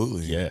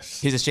 Absolutely.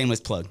 Yes. Here's a shameless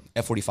plug.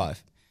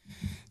 F45.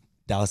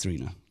 Dallas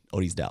Arena.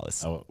 Odie's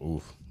Dallas. Oh,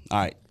 oof. All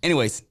right.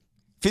 Anyways,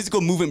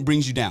 physical movement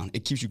brings you down.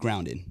 It keeps you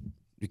grounded.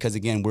 Because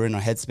again, we're in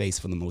our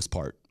headspace for the most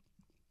part.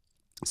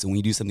 So when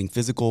you do something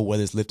physical,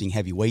 whether it's lifting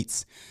heavy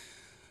weights,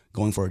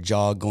 going for a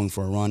jog, going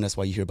for a run, that's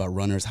why you hear about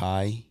runner's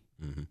high.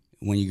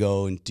 When you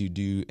go and to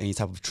do any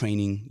type of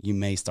training, you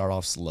may start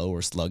off slow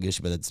or sluggish,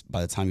 but it's, by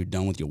the time you're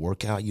done with your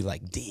workout, you're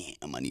like,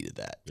 damn, I needed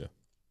that. Yeah.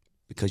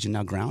 Because you're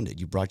now grounded.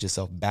 You brought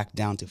yourself back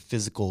down to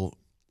physical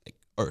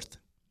earth.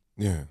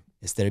 Yeah.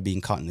 Instead of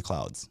being caught in the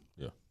clouds.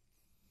 Yeah.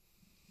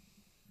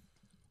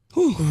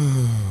 Whew.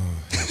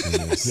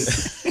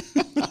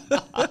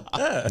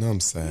 No, I'm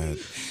sad.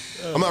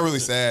 I'm not really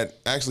sad.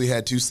 I actually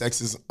had 2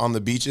 sexes on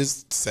the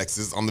beaches.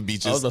 Sexes on the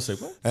beaches. I was going to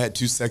say, what? I had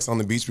 2 sex on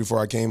the beach before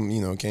I came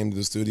to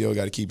the studio.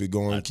 Got to keep it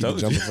going, keep it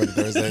jumping for the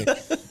Thursday.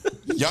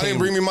 Y'all didn't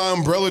bring me my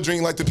umbrella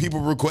drink like the people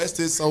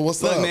requested, so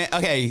what's up? Man,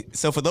 okay,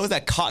 so for those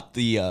that caught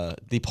the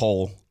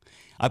poll,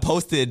 I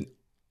posted,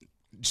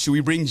 should we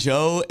bring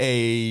Joe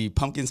a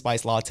pumpkin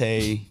spice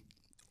latte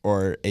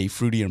or a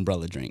fruity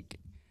umbrella drink?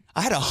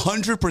 I had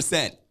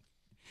 100%.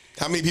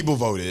 How many people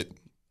voted?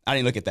 I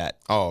didn't look at that.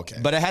 Oh, okay.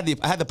 But I had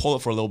to pull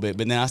it for a little bit,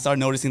 but then I started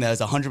noticing that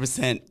it's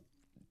 100%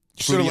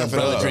 fruity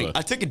umbrella drink.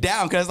 I took it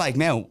down because I was like,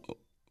 man,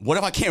 what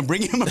if I can't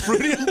bring him a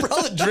fruity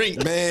umbrella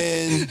drink?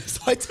 Man.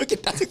 So I took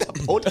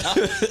that poll down.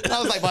 And I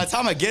was like, by the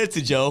time I get it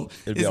to Joe,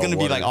 it's going to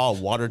be like all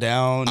watered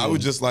down. I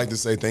would just like to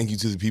say thank you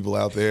to the people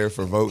out there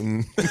for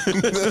voting.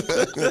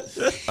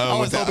 I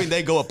was hoping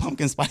they'd go a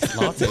pumpkin spice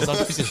latte. So I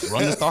could just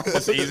run the Starbucks.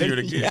 It's easier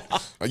to get.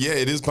 Yeah,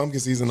 it is pumpkin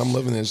season. I'm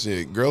loving that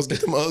shit. Girls, get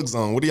them Uggs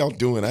on. What are y'all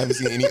doing? I haven't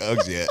seen any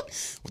Uggs yet.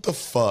 What the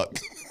fuck?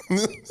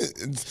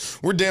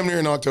 We're damn near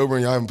in October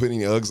and y'all haven't put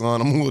any Uggs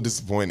on. I'm a little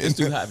disappointed. It's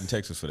too hot in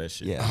Texas for that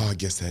shit. Yeah. Oh, I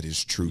guess that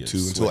is true too.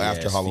 Until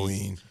after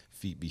Halloween.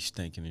 Feet be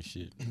stinking and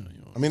shit.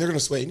 I mean, they're gonna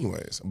sweat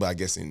anyways. But I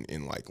guess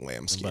in like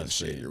lambskin and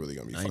shit, you're really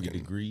gonna be 90 fucking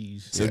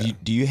degrees. So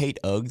do you hate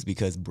Uggs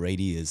because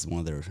Brady is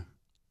one of their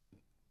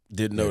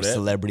Didn't know that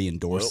celebrity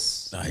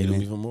endorsed? I hate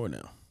them even more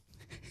now.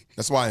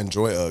 That's why I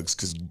enjoy Uggs,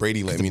 because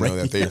Brady let me know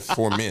that they're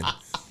for men.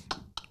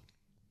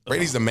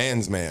 Brady's a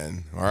man's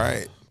man, all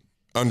right?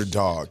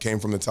 Underdog, came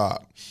from the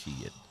top.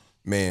 Shit.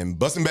 Man,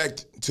 busting back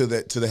to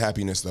the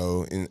happiness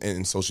though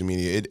in social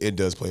media, it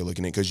does play a look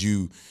in it, because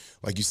you,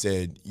 like you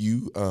said,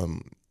 you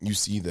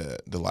see the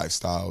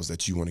lifestyles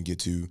that you want to get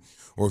to,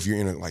 or if you're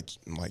in a like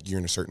you're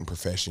in a certain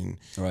profession,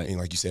 right? And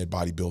like you said,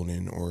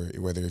 bodybuilding, or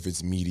whether if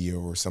it's media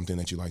or something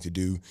that you like to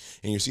do,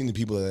 and you're seeing the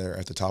people that are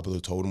at the top of the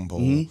totem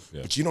pole,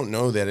 but you don't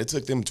know that it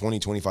took them 20,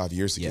 25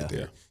 years to get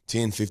there,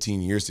 10,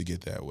 15 years to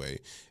get that way.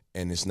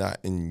 And it's not,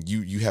 and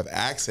you have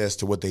access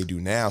to what they do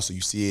now, so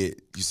you see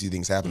it, you see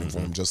things happening for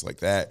them just like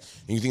that,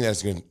 and you think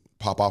that's going to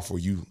pop off for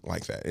you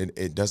like that.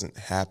 It doesn't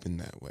happen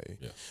that way.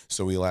 Yeah.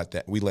 So we let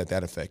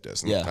that affect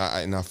us.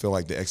 And I feel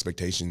like the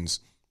expectations,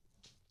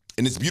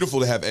 and it's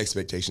beautiful to have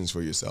expectations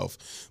for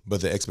yourself,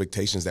 but the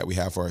expectations that we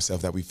have for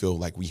ourselves, that we feel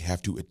like we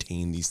have to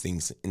attain these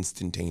things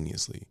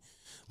instantaneously.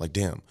 Like,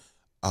 damn,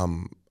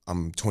 I'm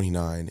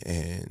 29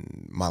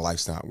 and my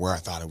life's not where I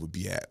thought it would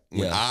be at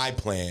when I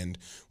planned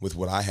with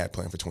what I had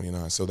planned for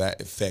 29. So that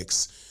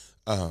affects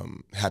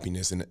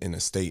happiness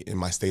in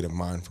my state of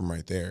mind from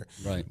right there.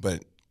 Right.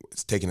 But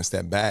taking a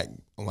step back,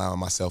 allowing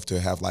myself to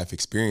have life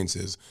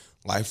experiences,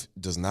 life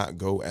does not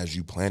go as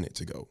you plan it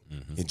to go.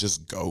 It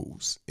just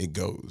goes. It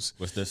goes.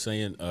 What's that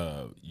saying?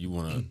 You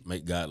want to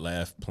make God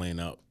laugh, playing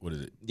out. What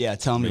is it? Yeah,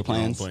 tell him your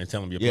plans.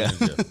 Tell him your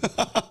plans.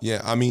 Yeah.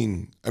 Yeah, I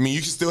mean,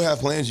 you can still have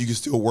plans. You can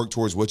still work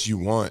towards what you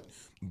want,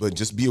 but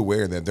just be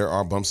aware that there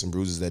are bumps and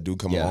bruises that do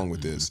come along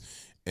with this.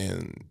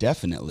 And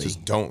definitely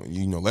just don't,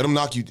 let them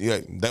knock you. Yeah,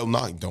 don't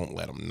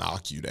let them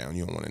knock you down.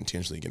 You don't want to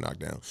intentionally get knocked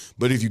down.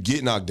 But if you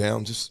get knocked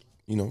down, just,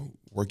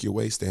 work your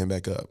way, stand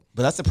back up.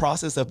 But that's the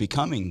process of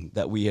becoming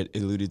that we had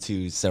alluded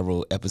to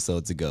several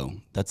episodes ago.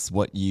 That's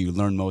what you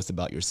learn most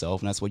about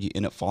yourself, and that's what you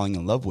end up falling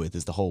in love with,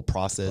 is the whole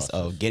process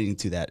of getting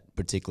to that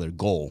particular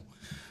goal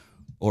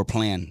or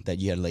plan that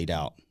you had laid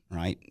out,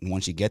 right? And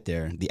once you get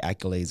there, the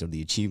accolades or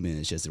the achievement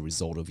is just a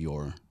result of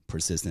your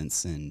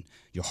persistence and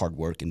your hard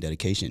work and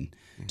dedication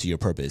to your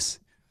purpose.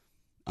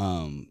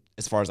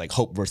 As far as like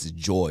hope versus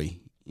joy,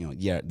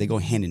 they go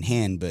hand in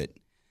hand, but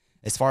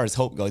as far as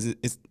hope goes,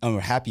 it's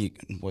happy.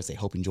 What say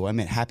hope and joy? I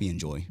meant happy and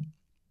joy.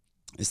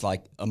 It's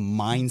like a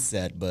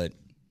mindset, but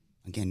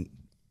again,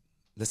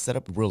 let's set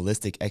up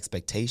realistic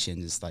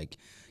expectations. It's like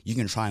you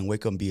can try and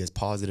wake up and be as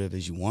positive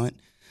as you want,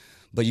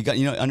 but you got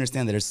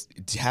understand that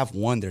to have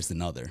one, there's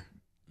another.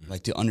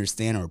 Like to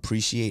understand or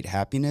appreciate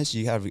happiness,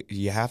 you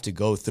have to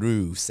go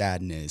through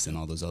sadness and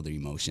all those other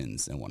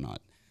emotions and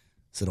whatnot.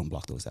 So don't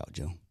block those out,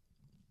 Joe.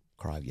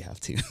 Cry if you have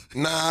to.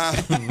 Nah.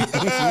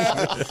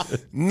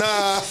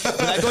 Nah.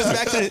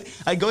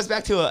 It goes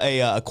back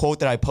to a quote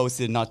that I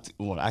posted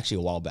actually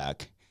a while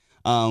back,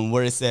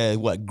 where it said,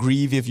 "What,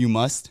 grieve if you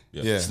must,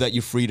 so that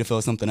you're free to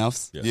feel something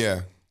else."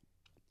 Yeah.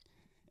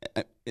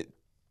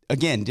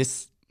 Again,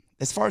 just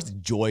as far as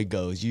joy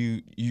goes,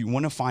 you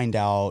want to find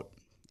out,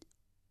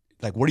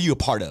 like, what are you a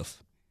part of?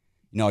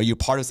 Are you a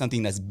part of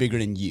something that's bigger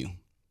than you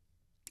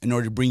in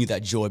order to bring you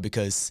that joy?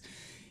 Because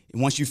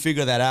once you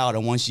figure that out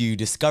and once you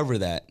discover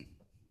that,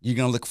 you're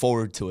going to look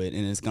forward to it,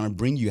 and it's going to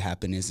bring you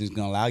happiness. It's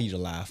going to allow you to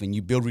laugh, and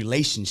you build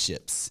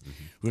relationships.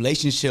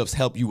 Relationships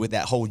help you with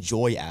that whole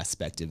joy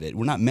aspect of it.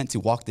 We're not meant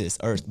to walk this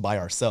earth by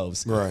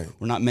ourselves. Right.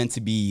 We're not meant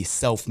to be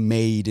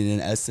self-made in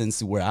an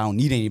essence where I don't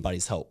need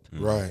anybody's help.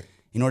 Right.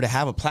 In order to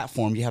have a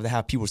platform, you have to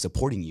have people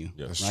supporting you,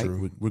 That's right?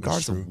 true.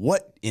 Regardless of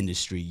what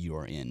industry you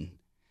are in.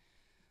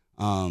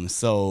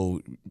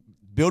 So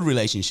build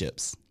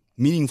relationships,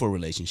 meaningful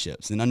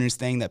relationships, and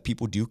understanding that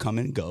people do come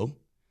and go,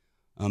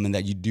 and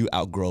that you do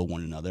outgrow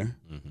one another.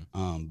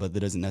 But that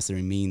doesn't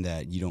necessarily mean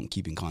that you don't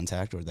keep in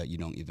contact or that you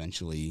don't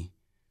eventually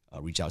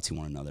reach out to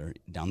one another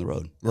down the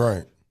road.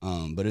 Right.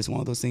 But it's one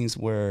of those things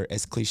where,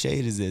 as cliche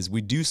as it is,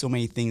 we do so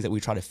many things that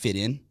we try to fit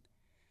in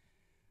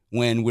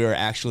when we're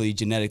actually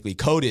genetically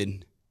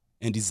coded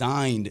and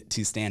designed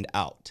to stand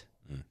out.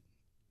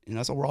 And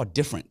that's why we're all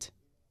different.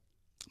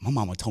 My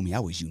mama told me I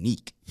was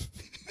unique.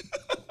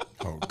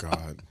 Oh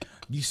God.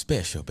 You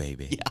special,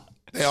 baby. Yeah.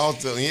 They all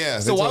tell, yeah.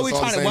 So why are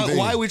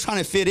we trying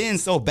to fit in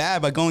so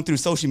bad by going through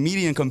social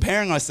media and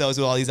comparing ourselves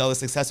with all these other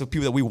successful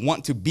people that we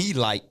want to be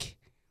like,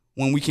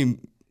 when we can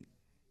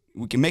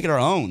make it our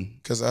own?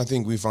 Because I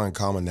think we find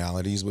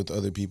commonalities with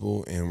other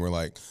people, and we're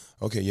like,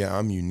 okay, yeah,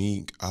 I'm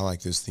unique. I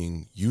like this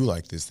thing. You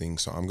like this thing.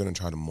 So I'm going to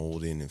try to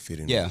mold in and fit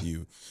in with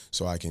you.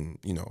 So I can,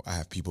 I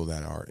have people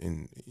that are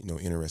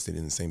interested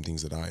in the same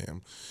things that I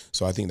am.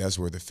 So I think that's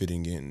where the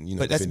fitting in,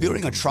 But that's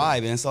building a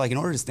tribe. And so, like, in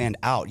order to stand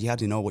out, you have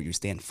to know what you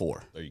stand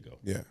for. There you go.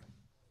 Yeah.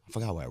 I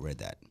forgot where I read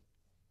that,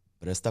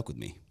 but it stuck with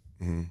me.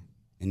 And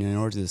in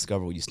order to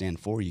discover what you stand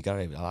for, you got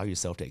to allow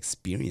yourself to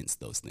experience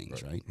those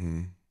things, right?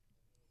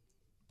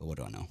 But what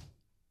do I know?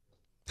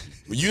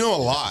 You know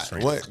a lot.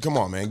 What? Come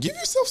on, man. Give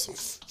yourself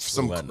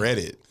some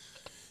credit.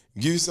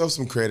 Give yourself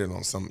some credit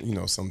on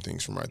some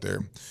things from right there.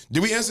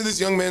 Did we answer this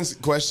young man's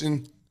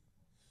question?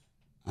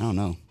 I don't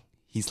know.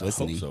 He's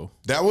listening. I hope so.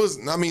 That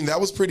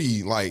was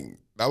pretty,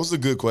 that was a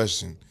good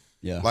question.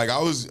 Yeah. Like,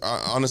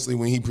 honestly,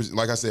 when he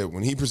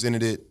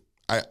presented it,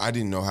 I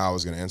didn't know how I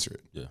was going to answer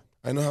it. Yeah.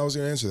 I didn't know how I was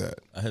going to answer that.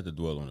 I had to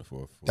dwell on it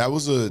for That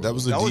was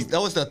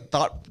the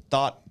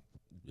thought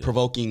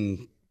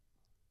provoking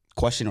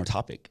question or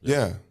topic.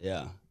 Yeah.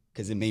 Yeah.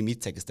 Because it made me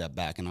take a step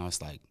back, and I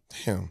was like,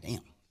 damn,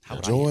 how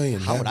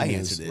would I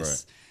answer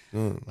this?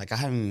 Right. Like, I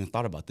haven't even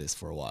thought about this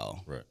for a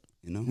while. Right.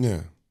 Yeah.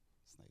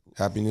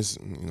 Happiness,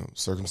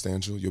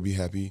 circumstantial. You'll be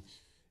happy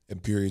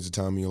at periods of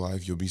time in your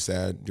life. You'll be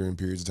sad during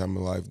periods of time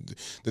in your life.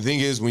 The thing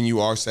is, when you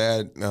are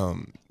sad,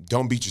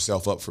 don't beat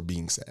yourself up for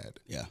being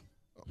sad. Yeah.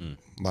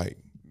 Like,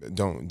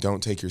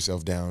 don't take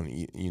yourself down,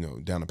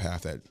 down a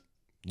path that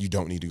you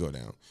don't need to go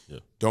down. Yeah.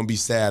 Don't be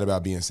sad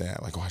about being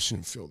sad. Like, I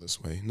shouldn't feel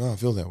this way. No, I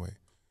feel that way.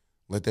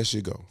 Let that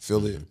shit go.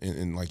 Feel it,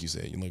 and like you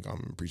said,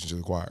 I'm preaching to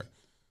the choir.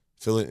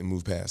 Feel it and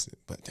move past it.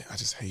 But I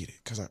just hate it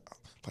because I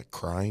like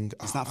crying.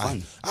 It's not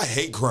fun. I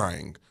hate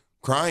crying.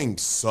 Crying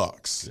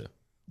sucks. Yeah.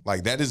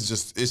 Like, that is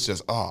just, it's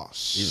just, oh,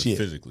 shit. Even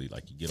physically,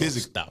 like, you get all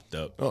stopped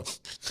up. Oh.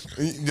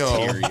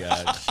 No.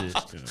 Teary-eyed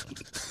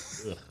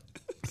shit.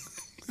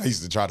 I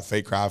used to try to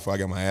fake cry before I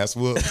got my ass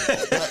whooped.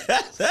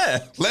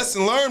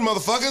 Lesson learned,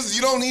 motherfuckers.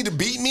 You don't need to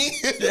beat me.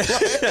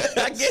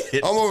 I get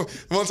it.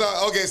 One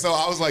time, okay, so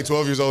I was like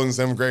 12 years old in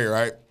 7th grade,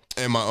 right?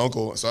 And my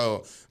uncle,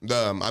 so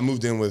I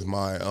moved in with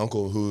my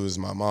uncle, who is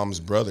my mom's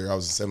brother. I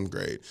was in 7th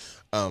grade.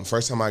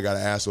 First time I got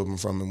an ass whooping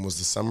from him was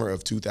the summer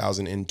of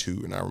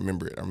 2002, and I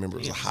remember it. I remember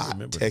it was a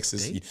hot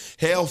Texas.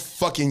 Hell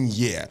fucking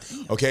yeah.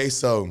 Okay,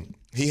 so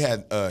he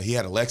had a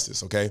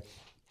Lexus, okay?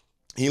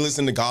 He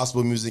listened to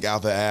gospel music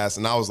out the ass,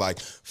 and I was like,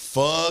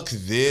 fuck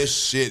this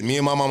shit. Me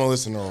and my mama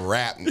listen to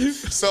rap.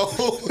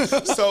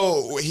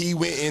 So he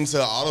went into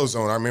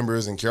AutoZone. I remember it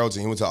was in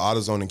Carrollton. He went to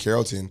AutoZone in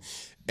Carrollton.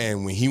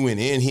 And when he went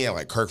in, he had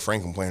like Kirk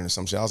Franklin playing or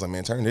some shit. I was like,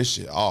 man, turn this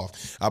shit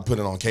off. I put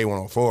it on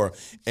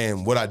K104.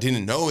 And what I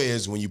didn't know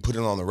is when you put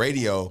it on the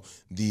radio,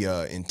 the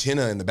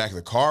antenna in the back of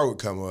the car would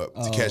come up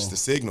to catch the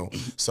signal.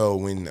 So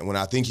when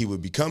I think he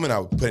would be coming, I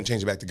would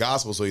change it back to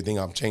gospel. So he think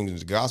I'm changing it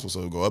to gospel.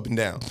 So it would go up and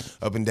down,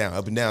 up and down,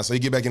 up and down. So he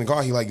get back in the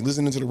car. He like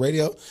listening to the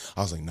radio.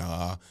 I was like,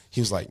 nah. He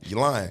was like, you're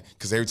lying.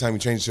 Because every time you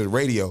change it to the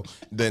radio,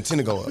 the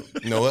antenna go up.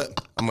 You know what?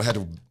 I'm going to have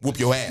to whoop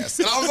your ass.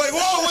 And I was like,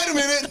 whoa, wait a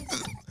minute.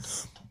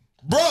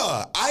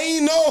 Bruh, I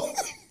ain't know.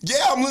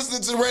 Yeah, I'm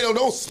listening to the radio.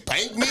 Don't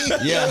spank me.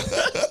 Yeah.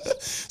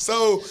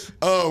 So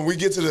we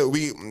get to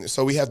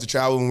we have to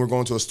travel when we're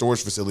going to a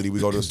storage facility.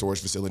 We go to a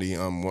storage facility,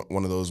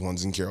 one of those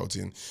ones in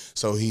Carrollton.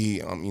 So he,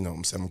 I'm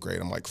 7th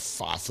grade. I'm like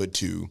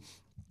 5'2".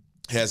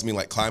 He has me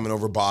like climbing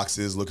over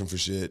boxes looking for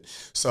shit.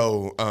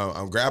 So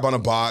I grab on a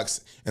box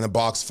and the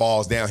box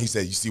falls down. He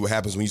said, "You see what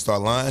happens when you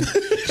start lying?"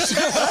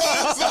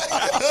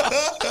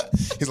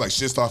 He's like,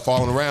 shit start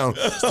falling around.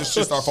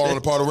 Shit start falling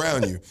apart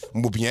around you.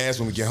 I'm whooping your ass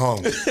when we get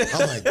home.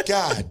 I'm like,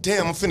 God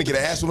damn, I'm finna get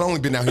an ass whooped. I've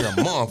only been down here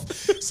a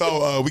month.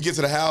 So we get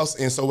to the house,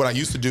 and so what I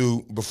used to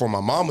do before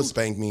my mom would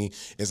spank me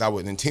is I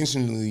would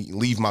intentionally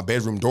leave my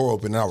bedroom door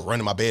open, and I would run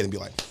in my bed and be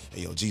like,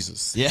 hey, yo,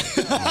 Jesus. Yeah.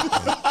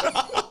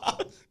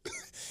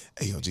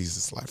 Hey, yo,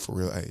 Jesus, like, for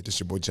real, hey, this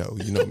your boy Joe.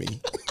 You know me.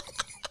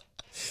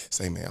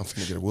 Say, man, I'm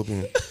finna get a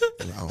whooping,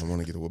 and I don't want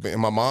to get a whooping. And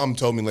my mom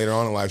told me later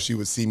on in life she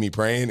would see me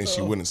praying and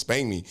she wouldn't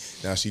spank me.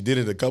 Now, she did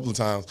it a couple of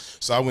times.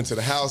 So I went to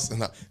the house,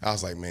 and I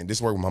was like, man,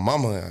 this worked with my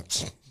mama.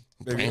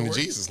 Name of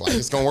Jesus, like,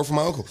 it's going to work for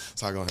my uncle.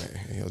 So I go,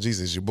 hey, yo,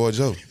 Jesus, it's your boy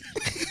Joe.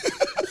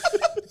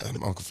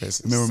 My uncle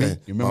said,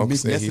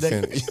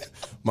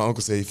 my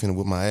uncle said he finna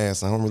whip my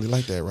ass. I don't really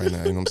like that right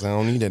now. You know what I'm saying? I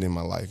don't need that in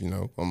my life, you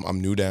know.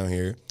 I'm new down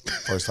here.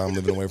 First time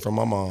living away from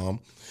my mom.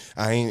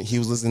 He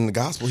was listening to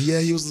gospel. Yeah,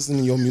 he was listening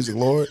to your music,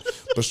 Lord.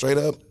 But straight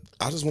up,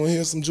 I just want to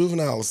hear some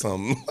Juvenile or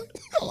something.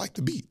 I like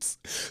the beats.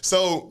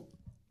 So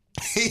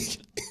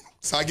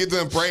I get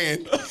done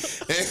praying,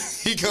 and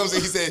he comes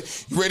and he said,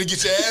 "You ready to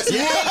get your ass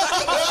whooped?"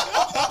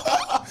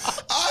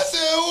 I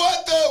said,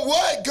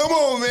 what? Come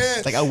on, man.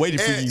 It's like, I waited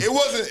for you.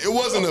 It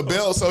wasn't a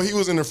belt, so he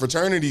was in a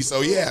fraternity,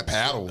 so he had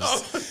paddles.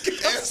 Oh,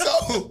 and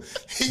so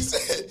he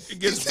said,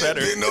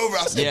 better. Bend over.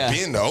 I said,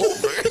 bend over?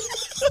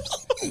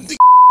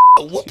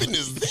 What whooping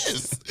is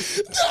this?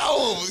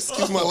 No,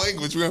 excuse my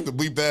language. We have to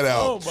bleep that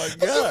out. Oh, my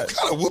God. What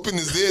kind of whooping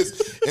is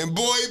this? And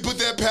boy, he put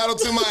that paddle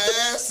to my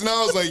ass, and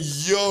I was like,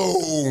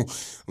 yo,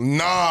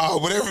 nah,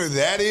 whatever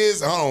that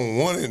is, I don't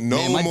want it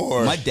no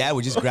more. My dad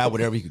would just grab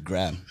whatever he could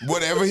grab.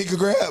 Whatever he could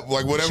grab?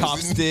 Like whatever.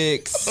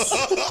 Chopsticks,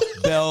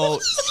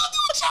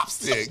 belts.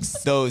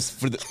 Chopsticks. Those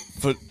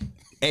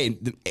hey,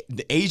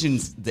 the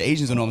Asians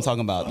know what I'm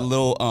talking about. The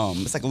little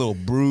it's like a little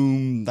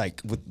broom,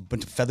 like with a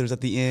bunch of feathers at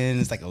the end.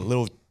 It's like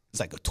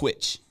a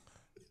twitch.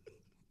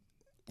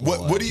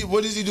 What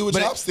does he do with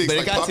chopsticks?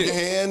 Like pop your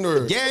hand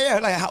or? Yeah,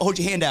 like hold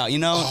your hand out, you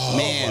know? Oh,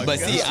 man, but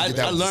see, I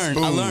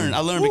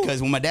learned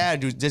because when my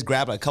dad would just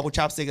grab like a couple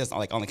chopsticks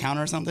like on the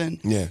counter or something.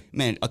 Yeah.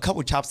 Man, a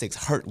couple chopsticks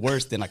hurt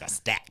worse than like a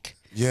stack.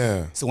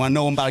 Yeah. So when I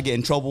know I'm about to get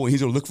in trouble and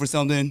he's gonna look for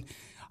something,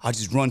 I'll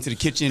just run to the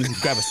kitchen,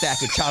 grab a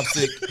stack of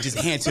chopsticks, just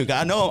hand to a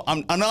guy. I know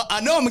I'm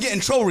gonna get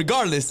in trouble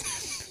regardless.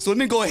 So let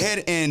me go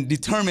ahead and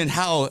determine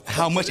how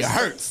much it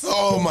hurts.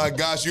 Oh my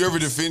gosh, you ever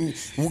defend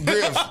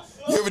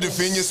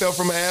yourself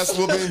from an ass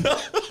whooping?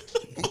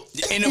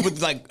 You end up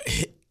with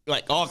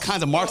like all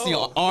kinds of marks on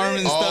your arm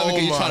and stuff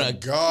because you're trying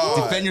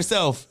to defend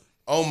yourself.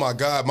 Oh my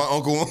God, my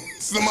uncle,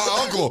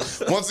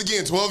 once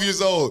again, 12 years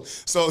old.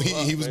 So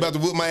he was about to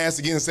whoop my ass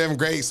again in 7th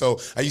grade. So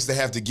I used to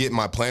have to get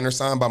my planner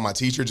signed by my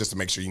teacher just to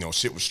make sure,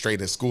 shit was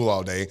straight at school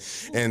all day.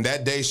 And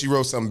that day she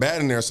wrote something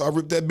bad in there, so I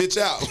ripped that bitch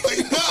out. Like,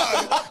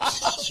 nah,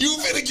 you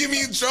finna get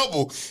me in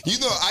trouble.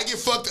 I get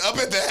fucked up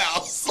at the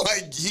house.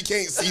 Like, he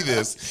can't see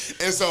this.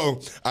 And so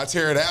I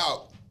tear it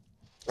out.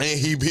 And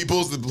he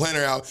pulls the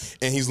planner out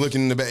and he's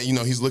looking in the back,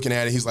 he's looking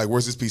at it. He's like,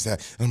 where's this piece at?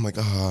 And I'm like,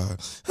 I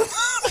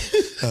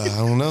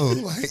don't know.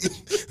 Like,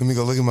 let me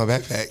go look at my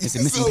backpack. It's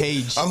a missing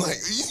page. I'm like,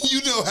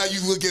 you know how you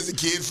look as a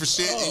kid for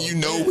shit and you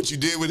know what you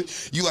did with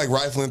it. You like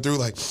rifling through,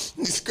 like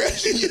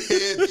scratching your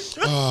head.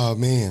 Oh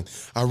man,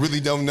 I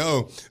really don't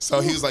know. So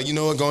he was like, you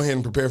know what? Go ahead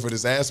and prepare for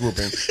this ass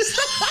whooping.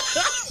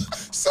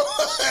 So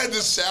I had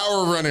the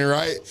shower running,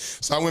 right?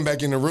 So I went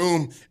back in the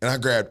room and I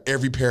grabbed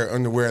every pair of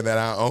underwear that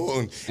I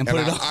owned and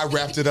I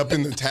wrapped it up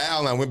in the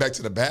towel and I went back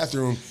to the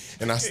bathroom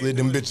and I slid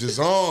them bitches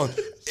on.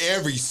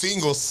 every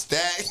single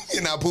stack,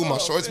 and I pulled my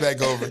shorts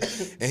back over,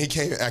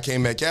 and I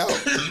came back out.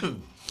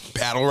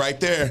 Paddle right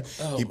there.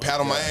 He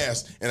paddled my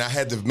ass, and I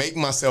had to make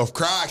myself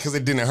cry because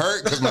it didn't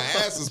hurt because my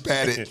ass was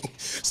padded.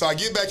 So I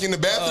get back in the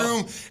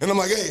bathroom, and I'm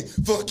like, hey,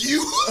 fuck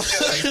you.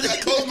 I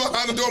close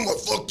behind the door. I'm like,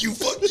 fuck you.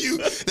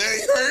 That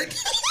ain't hurt.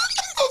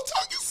 I'm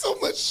talking so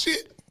much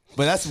shit.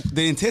 But that's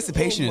the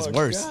anticipation is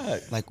worse.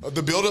 God. Like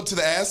the build up to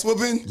the ass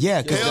whooping.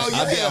 Yeah, because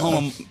I'd be at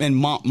home, and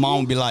mom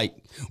would be like,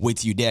 wait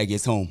till your dad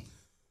gets home.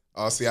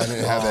 Oh, see, I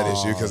didn't have that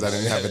issue because I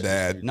didn't have a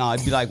dad. No,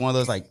 it'd be like one of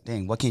those like,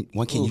 dang, why can't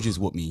you just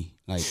whoop me?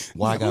 Like,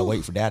 why I gotta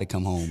wait for dad to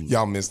come home?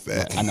 Y'all missed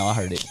that. I know, I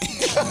heard it.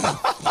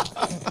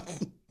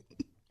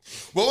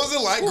 What was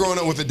it like growing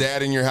up with a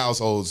dad in your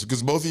households?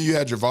 Because both of you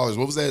had your fathers.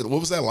 What was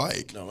that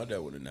like? No, my dad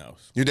wasn't in the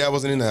house. Your dad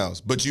wasn't in the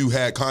house, but you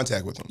had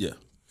contact with him. Yeah,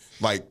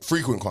 like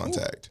frequent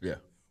contact. Yeah.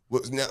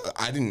 Now,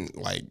 I didn't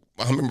like.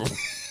 I remember.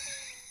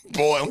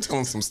 Boy, I'm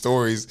telling some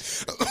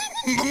stories.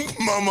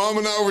 My mom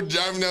and I were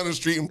driving down the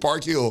street in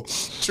Park Hill.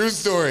 True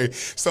story.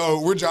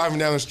 So we're driving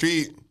down the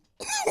street.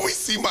 We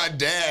see my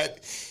dad.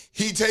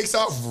 He takes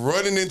off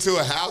running into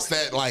a house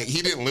that, like,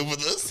 he didn't live with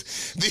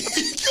us. Then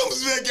he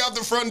comes back out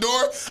the front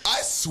door. I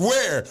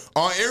swear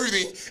on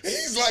everything.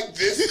 He's like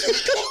this. This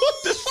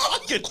is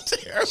fucking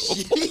terrible.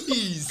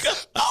 Jeez.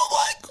 Oh,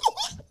 my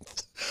God.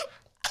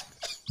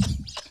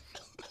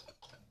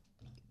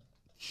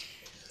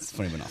 It's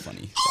funny, but not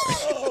funny.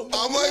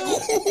 I'm like,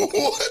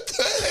 what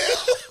the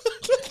hell?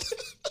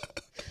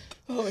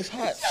 Oh, it's hot.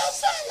 Y'all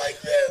sound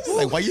like this.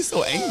 Like, why are you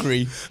so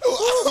angry?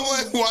 I'm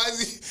like,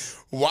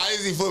 why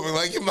is he flipping?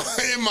 Like in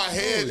my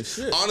head,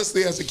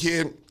 honestly, as a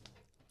kid,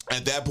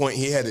 at that point,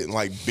 he hadn't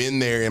like been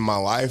there in my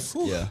life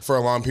for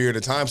a long period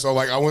of time. So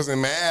like, I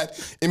wasn't mad.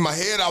 In my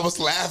head, I was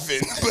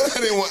laughing, but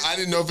I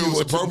didn't know if it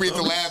was appropriate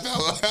to laugh out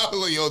loud. I was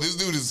like, yo, this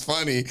dude is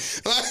funny.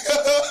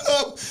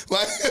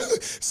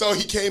 So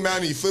he came out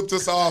and he flipped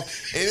us off,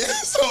 and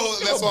so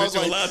that's why I was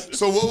like,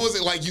 so what was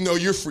it like? You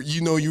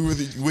were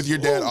with your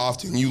dad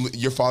often.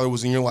 Your father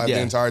was in your life the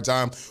entire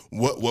time.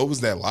 What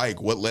was that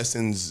like? What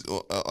lessons?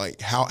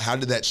 Like how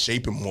did that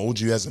shape and mold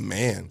you as a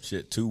man?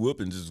 Shit, 2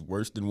 whoopings is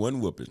worse than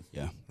 1 whooping.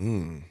 Yeah.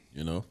 You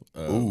know,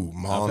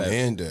 mom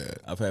and dad.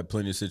 I've had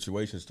plenty of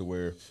situations to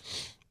where,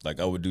 like,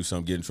 I would do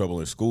something, get in trouble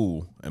in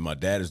school, and my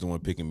dad is the one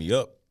picking me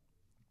up.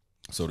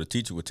 So the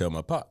teacher would tell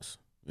my pops.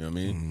 You know what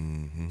I mean?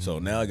 Mm-hmm. So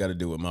now I got to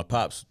deal with my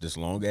pops. This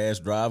long ass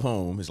drive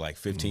home is like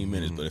 15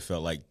 minutes, but it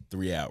felt like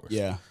 3 hours.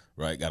 Yeah.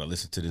 Right? Got to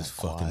listen to this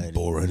fucking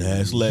boring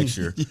ass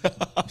lecture,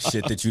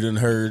 shit that you done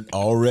heard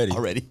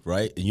already.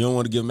 Right? And you don't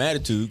want to give them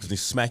attitude because they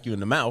smack you in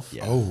the mouth.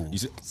 Yeah. Oh. You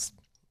say,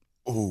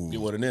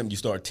 get one of them, you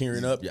start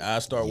tearing up, your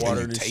eyes start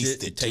watering and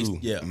shit. It tastes.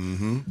 Yeah.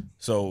 Mm-hmm.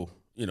 So,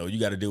 you know, you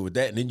got to deal with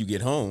that. And then you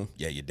get home.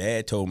 Yeah, your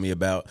dad told me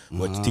about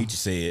what the teacher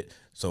said.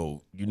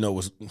 So, you know,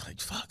 it's like,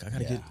 fuck, I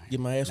got to get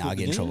my ass whooped. Now I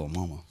get in trouble with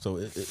mama. So,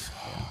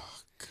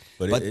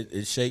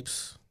 it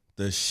shapes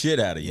the shit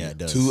out of you. Yeah, it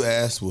does. 2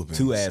 ass whoopings.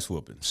 2 ass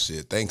whoopings.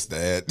 Shit, thanks,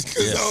 Dad.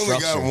 Because I only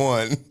got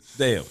one.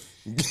 Damn.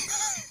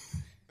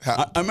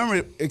 I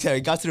remember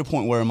it got to the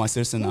point where my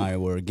sister and I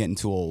were getting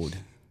too old.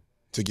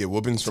 To get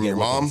whoopings from your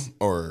mom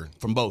or?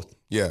 From both.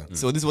 Yeah.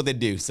 So this is what they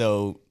do.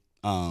 So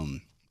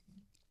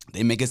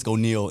they make us go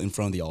kneel in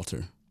front of the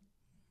altar.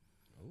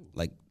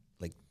 Like,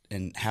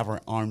 and have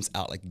our arms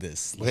out like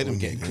this. Wait a minute.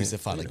 Get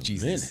crucified like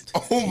Jesus.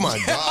 Oh my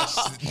gosh.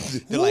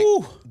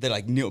 they're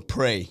like, kneel,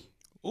 pray.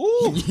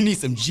 Ooh. You need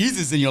some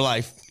Jesus in your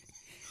life.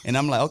 And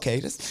I'm like, okay,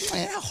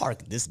 how hard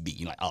could this be?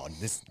 You're like, oh,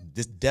 this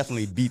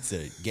definitely beats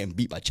getting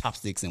beat by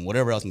chopsticks and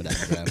whatever else my dad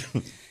could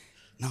grab.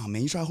 No,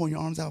 man, you try holding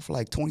your arms out for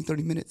like 20,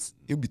 30 minutes.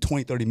 It would be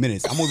 20, 30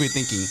 minutes. I'm over here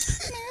thinking,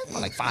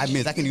 man, like 5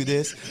 minutes, I can do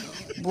this.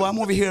 Boy, I'm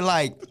over here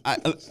like,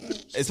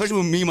 especially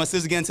when me and my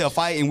sister get into a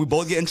fight and we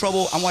both get in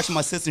trouble, I'm watching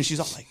my sister and she's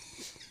all like,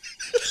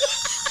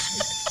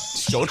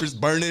 shoulders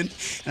burning.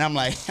 And I'm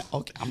like,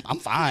 okay, I'm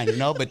fine, you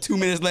know? But 2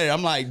 minutes later,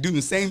 I'm like doing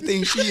the same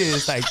thing she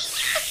is. Like,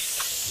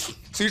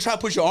 so you try to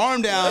put your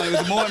arm down.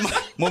 The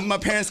moment my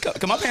parents come,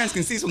 because my parents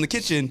can see us from the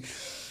kitchen,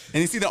 and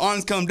you see the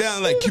arms come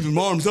down, like, keep your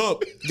arms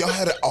up. Y'all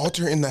had an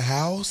altar in the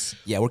house?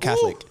 Yeah, we're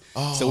Catholic.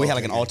 Oh, so we had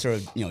like an altar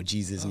of,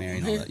 Jesus, Mary,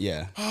 and all that.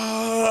 Yeah.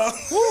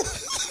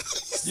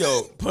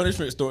 Yo,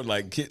 punishment story,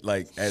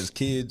 like as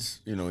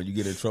kids, you know, you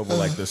get in trouble,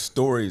 like the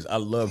stories, I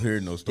love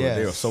hearing those stories.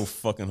 They are so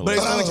fucking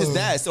hilarious. But it's not just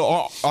that.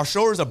 So our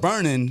shoulders are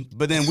burning,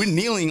 but then we're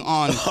kneeling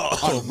on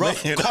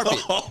rough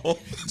carpet.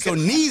 So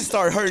knees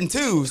start hurting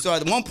too. So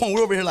at one point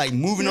we're over here like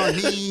moving our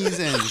knees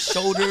and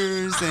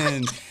shoulders,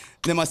 and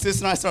then my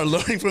sister and I started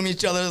learning from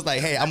each other. It's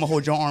like, hey, I'm gonna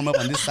hold your arm up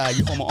on this side,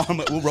 you hold my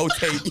arm up, we'll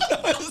rotate. You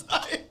know, it's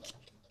like,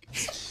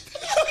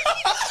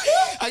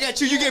 I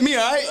got you, you get me,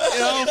 all right? You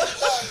know?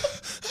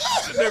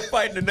 They're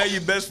fighting and now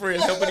you're best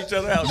friends helping each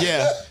other out.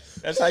 Yeah.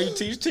 That's how you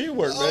teach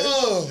teamwork,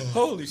 man.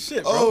 Holy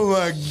shit, bro. Oh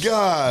my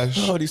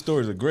gosh. Oh, these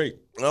stories are great.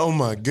 Oh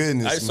my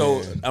goodness.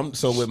 So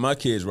with my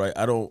kids, right,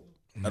 I don't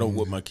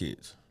whoop my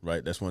kids,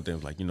 right? That's one thing.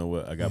 Like, you know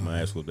what? I got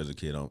my ass whooped as a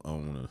kid.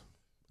 I'm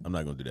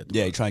not gonna do that.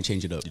 Yeah, you try and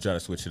change it up. You try to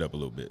switch it up a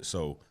little bit.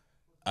 So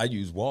I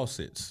use wall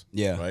sits.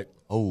 Yeah. Right?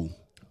 Oh.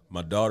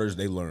 My daughters,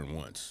 they learn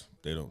once.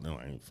 They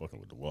ain't fucking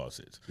with the wall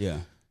sits. Yeah.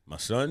 My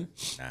son,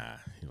 nah,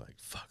 he like,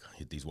 fuck, I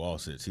hit these wall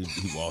sits. He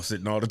wall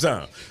sitting all the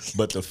time.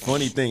 But the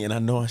funny thing, and I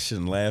know I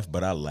shouldn't laugh,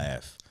 but I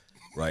laugh,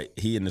 right?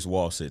 He in this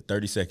wall sit,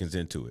 30 seconds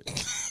into it.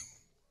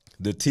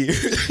 The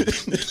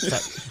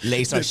tears,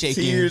 legs start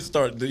shaking.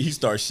 He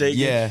starts shaking.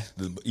 Yeah.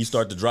 He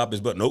start to drop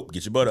his butt. Nope,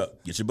 get your butt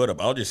up. Get your butt up.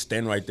 I'll just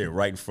stand right there,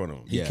 right in front of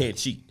him. He can't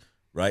cheat,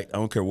 right? I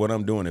don't care what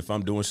I'm doing. If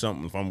I'm doing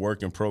something, if I'm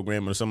working,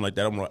 programming, or something like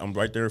that, I'm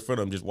right there in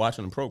front of him, just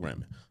watching him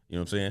programming. You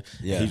know what I'm saying?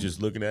 Yeah. He's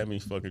just looking at me,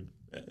 fucking,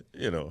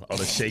 all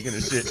the shaking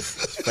and shit.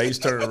 Face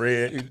turning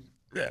red.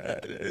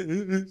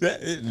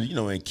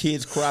 And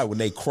kids cry. When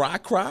they cry,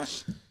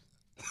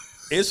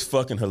 it's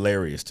fucking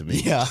hilarious to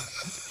me. Yeah.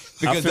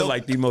 I feel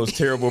like the most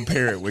terrible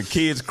parent when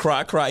kids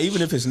cry.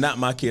 Even if it's not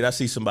my kid, I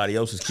see somebody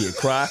else's kid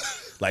cry.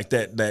 Like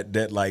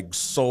that like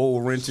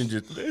soul wrenching,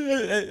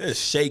 just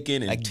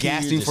shaking and like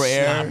tears gasping for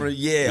air.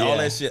 Yeah, all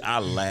that shit. I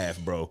laugh,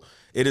 bro.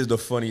 It is the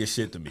funniest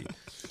shit to me.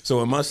 So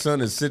when my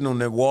son is sitting on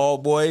that wall,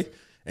 boy,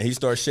 and he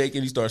starts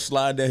shaking, he starts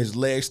sliding down, his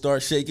legs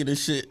start shaking and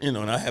shit, and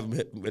I have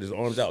him with his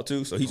arms out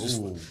too, so he's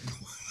just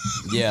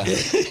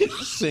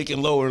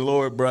shaking lower and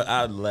lower, bro.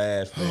 I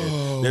laugh,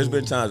 man. There's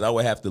been times I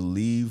would have to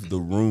leave the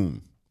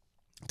room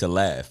to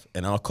laugh,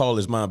 and I'll call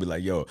his mom and be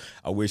like, yo,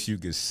 I wish you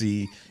could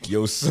see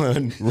your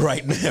son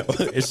right now.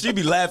 And she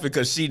be laughing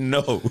because she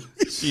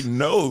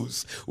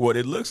knows what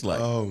it looks like,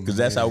 because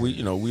that's how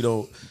we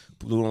don't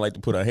like to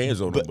put our hands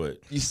on them. But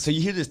so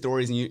you hear the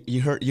stories, and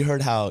you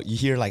heard how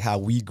how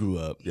we grew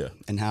up,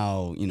 and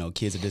how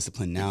kids are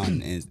disciplined now,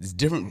 and it's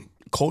different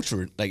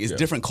culture, like it's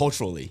different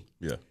culturally.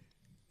 Yeah.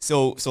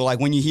 So like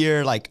when you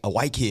hear like a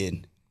white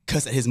kid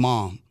cuss at his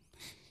mom,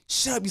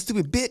 shut up, you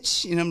stupid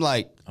bitch, and I'm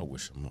like, I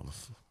wish I'm on the.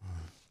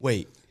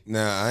 Wait.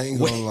 Nah, I ain't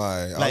gonna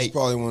lie. I was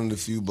probably one of the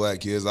few black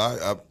kids.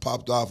 I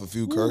popped off a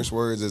few curse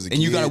words as a kid.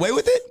 And you got away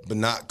with it? But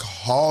not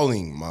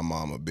calling my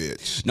mom a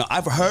bitch. No,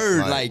 I've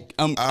heard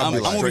I'm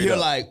over here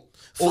like,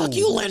 fuck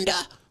you, Linda.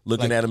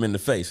 Looking at him in the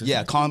face.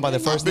 Yeah, calling by the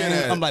first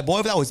name. I'm like, boy,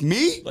 if that was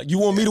me. Like, you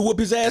want me to whoop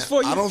his ass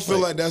for you? I don't feel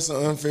like that's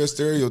an unfair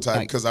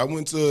stereotype, because I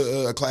went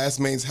to a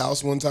classmate's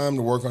house one time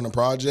to work on a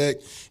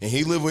project, and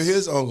he lived with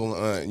his uncle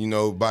and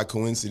aunt, by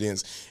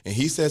coincidence, and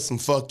he said some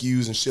fuck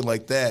yous and shit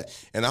like that,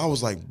 and I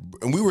was like,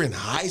 and we were in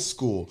high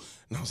school,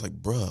 and I was like,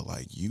 bruh,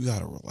 like, you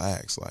gotta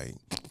relax, like,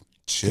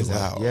 chill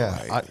out. Yeah,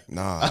 like,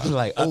 nah. I was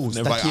like, oh,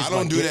 like, I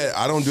don't do that.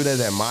 I don't do that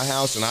at my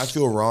house, and I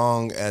feel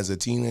wrong as a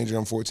teenager.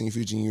 I'm 14,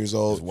 15 years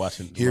old,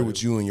 here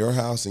with you in your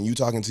house, and you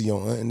talking to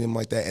your aunt and them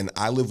like that. And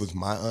I live with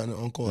my aunt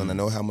and uncle, and I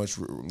know how much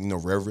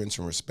reverence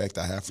and respect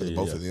I have for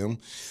both of them.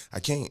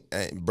 I can't,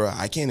 bro.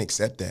 I can't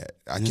accept that.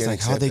 I can't.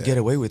 Like, how'd they get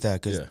away with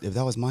that? Because if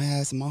that was my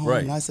ass in my home,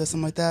 and I said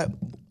something like that.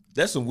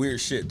 That's some weird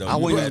shit, though. I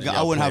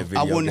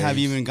wouldn't have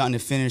even gotten to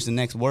finish the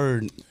next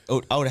word.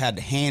 I would have had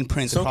the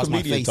handprints across my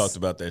face. Some comedian talked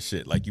about that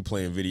shit. Like, you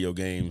playing video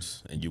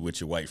games and you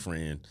with your white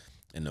friend,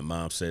 and the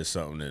mom says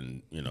something,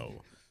 and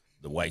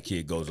the white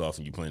kid goes off,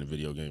 and you playing the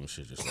video game and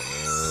shit. Just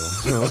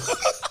like,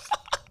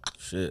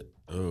 shit.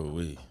 Oh,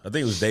 I think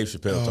it was Dave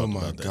Chappelle talking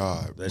about that. Oh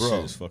my God, that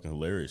shit is fucking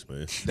hilarious,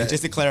 man.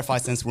 Just to clarify,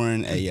 since we're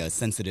in a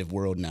sensitive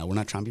world now, we're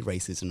not trying to be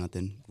racist or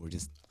nothing. We're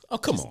just. Oh,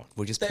 come on.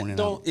 We're just pointing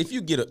out. If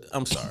you get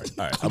I'm sorry.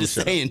 All right, I'm just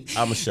saying.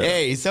 I'm a shut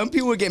Hey, some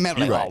people get mad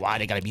like, oh, why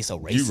they gotta be so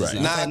racist?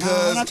 You're right.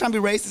 I'm not trying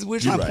to be racist. We're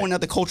trying to point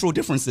out the cultural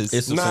differences.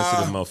 It's some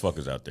sensitive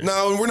motherfuckers out there.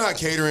 No, we're not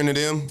catering to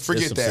them.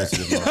 Forget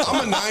that.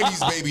 I'm a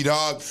 90s baby,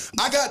 dog.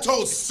 I got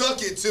told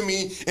suck it to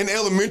me in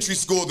elementary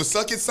school. The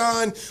suck it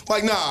sign.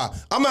 Like, nah,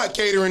 I'm not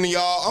catering to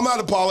y'all. I'm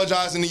not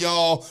apologizing to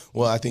y'all.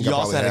 Well, I think you I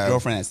also had a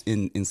girlfriend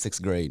in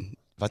 6th grade.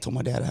 If I told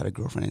my dad I had a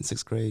girlfriend in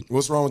 6th grade.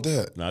 What's wrong with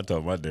that? No, I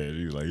told my dad.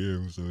 He was like, yeah,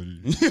 what's up with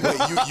you?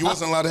 Wait, you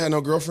wasn't allowed to have no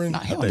girlfriend? Nah,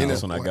 I think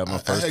that's when I got my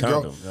first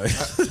condom.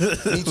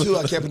 Me too.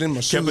 I kept it in my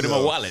shoe. Kept it in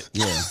my wallet.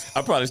 Yeah.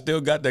 I probably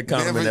still got that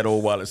condom in that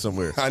old wallet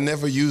somewhere. I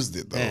never used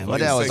it, though. Man, my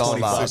dad was all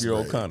about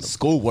 25-year-old condom.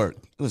 Schoolwork.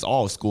 It was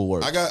all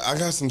schoolwork. I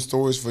got some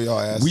stories for y'all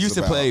asses. We used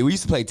to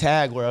play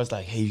tag where I was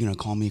like, hey, you're going to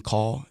call me a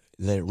call?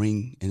 Let it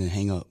ring and then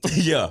hang up.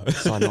 Yeah.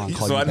 So I know I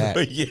call you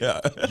back.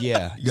 Yeah.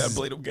 Yeah. You got to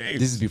play them games.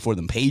 This is before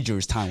them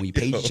pagers time. We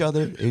page each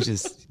other. It's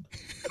just.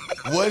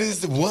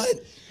 What?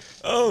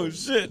 Oh,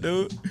 shit,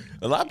 dude.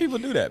 A lot of people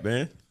do that,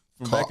 man.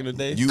 From back in the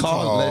day. You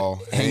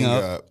call, hang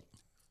up.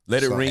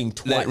 Let it ring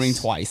twice. Let it ring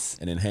twice.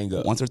 And then hang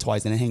up. Once or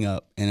twice and then hang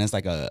up. And it's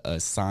like a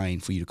sign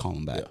for you to call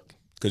them back.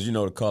 Because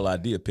the call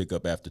ID will pick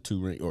up after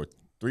 2 rings or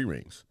 3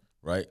 rings,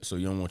 right? So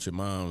you don't want your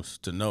moms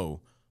to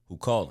know who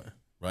calling,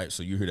 right?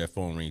 So you hear that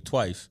phone ring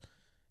twice.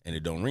 And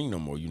it don't ring no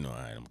more, all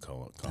right, I'm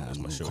calling. That's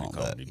my shorty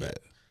calling me back.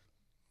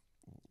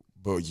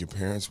 But your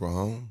parents were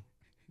home?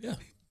 Yeah.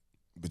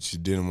 But you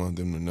didn't want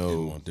them to know.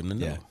 Didn't want them to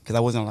know. Yeah, because I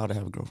wasn't allowed to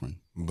have a girlfriend.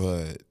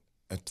 But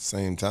at the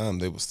same time,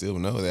 they would still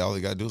know. All they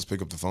got to do is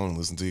pick up the phone and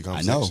listen to your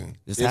conversation. I know.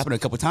 This happened a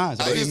couple times.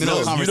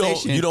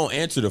 You don't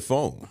answer the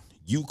phone.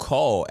 You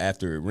call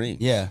after it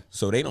rings. Yeah.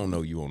 So they don't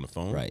know you on the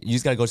phone. Right. You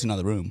just got to go to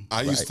another room.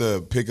 I used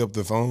to pick up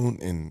the phone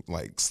and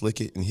slick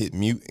it and hit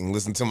mute and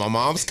listen to my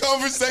mom's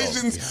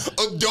conversations.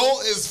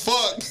 Adult as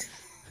fuck.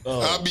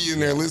 I'll be in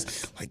there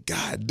listening, like,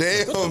 God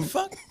damn. What the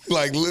fuck?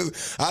 Like,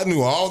 listen, I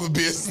knew all the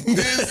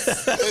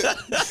business.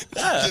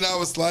 And I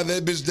would slide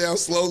that bitch down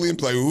slowly and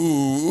play,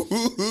 ooh,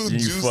 You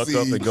juicy. fuck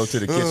up and go to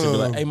the kitchen and be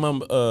like, hey,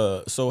 mom,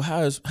 so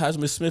how's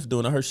Miss Smith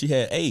doing? I heard she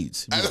had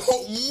AIDS.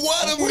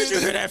 What a Where'd you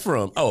hear minute. that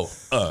from? Oh,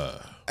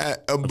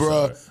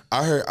 Bruh,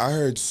 I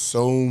heard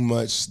so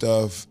much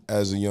stuff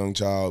as a young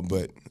child,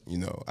 but, you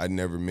know, I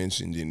never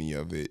mentioned any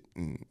of it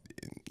and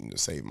you know,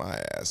 save my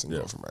ass and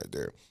go from right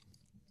there.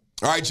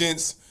 All right,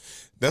 gents.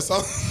 That's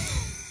all.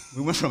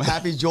 We went from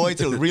happy joy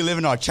to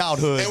reliving our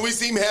childhood. And we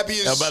seem happy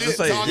as I was about to shit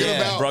say, talking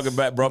yeah,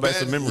 about. brought back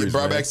some memories.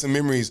 Brought man. back some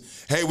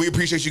memories. Hey, we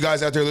appreciate you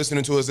guys out there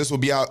listening to us. This will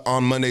be out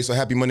on Monday, so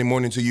happy Monday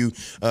morning to you.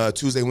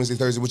 Tuesday, Wednesday,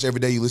 Thursday, whichever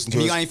day you listen to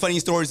If us. you got any funny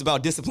stories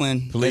about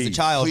discipline as a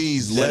child,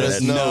 Please let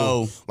us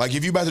know. Like,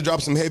 if you about to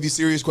drop some heavy,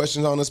 serious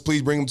questions on us,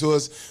 please bring them to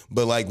us.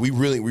 But like, we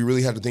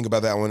really have to think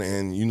about that one,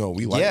 and you know,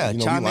 we like. Yeah, you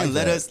know, chime we like in.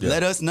 that.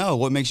 Let us know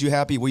what makes you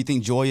happy, what you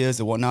think joy is,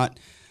 and whatnot.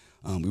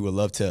 We would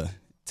love to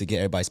get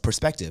everybody's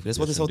perspective. That's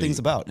what this whole thing's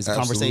about. It's a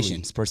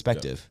conversation. It's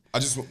perspective. I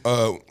just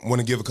want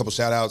to give a couple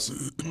shout outs.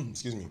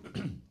 Excuse me.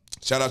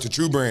 Shout out to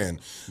True Brand.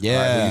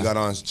 Yeah. Who you got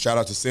on. Shout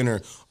out to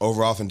Center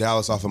over off in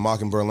Dallas off of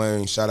Mockingbird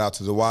Lane. Shout out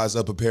to the Wise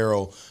Up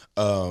Apparel.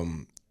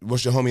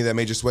 What's your homie that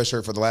made your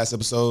sweatshirt for the last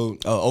episode?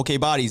 Oh, OK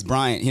Bodies,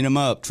 Bryant, hit him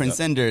up.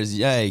 Trendsetters,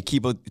 yay,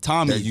 keep a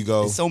Tommy. There you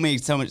go. There's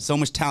so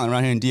much talent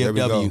right here in There we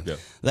go. DFW. Yeah.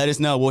 Let us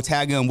know. We'll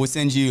tag them. We'll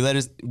send you.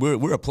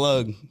 We're a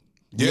plug.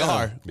 We Yeah.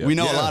 are. Yeah. We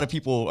know a Yeah. lot of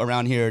people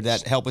around here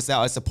that help us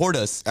out and support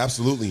us.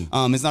 Absolutely.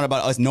 It's not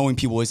about us knowing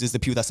people. It's just the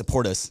people that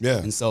support us. Yeah.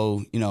 And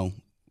so, you know,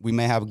 we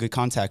may have a good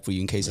contact for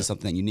you in case there's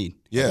something that you need.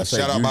 Yeah.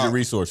 Shout out your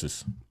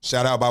resources.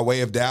 Shout out by way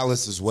of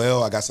Dallas as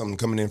well. I got something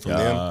coming in from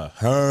them.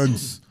 Unheard.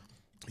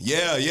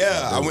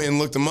 Yeah. I went and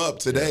looked them up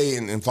today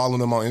and followed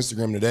them on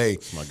Instagram today.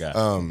 My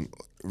God.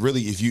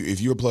 Really,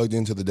 if you're plugged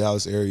into the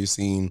Dallas area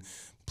scene,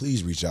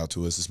 please reach out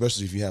to us,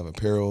 especially if you have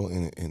apparel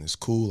and it's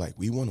cool. Like,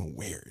 we want to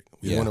wear it.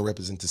 We want to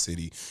represent the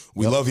city.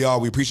 We love y'all.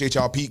 We appreciate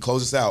y'all. Pete,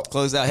 close us out.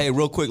 Close out. Hey,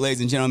 real quick, ladies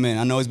and gentlemen,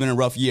 I know it's been a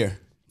rough year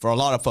for a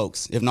lot of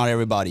folks, if not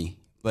everybody.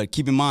 But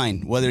keep in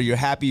mind, whether you're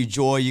happy or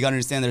joy, you got to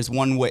understand there's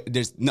one way.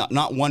 There's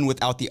not one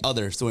without the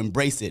other. So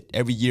embrace it.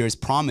 Every year is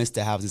promised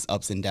to have these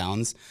ups and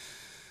downs.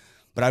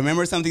 But I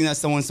remember something that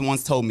someone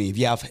once told me. If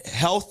you have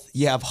health,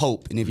 you have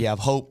hope. And if you have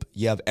hope,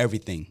 you have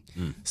everything.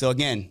 So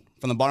again,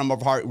 from the bottom of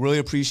our heart, really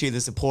appreciate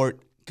the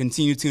support.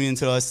 Continue tuning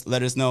into us.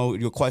 Let us know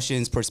your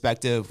questions,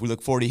 perspective. We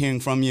look forward to hearing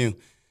from you.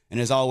 And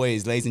as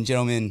always, ladies and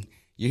gentlemen,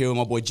 you're here with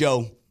my boy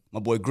Joe, my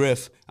boy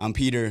Griff. I'm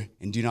Peter.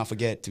 And do not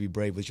forget to be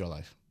brave with your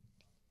life.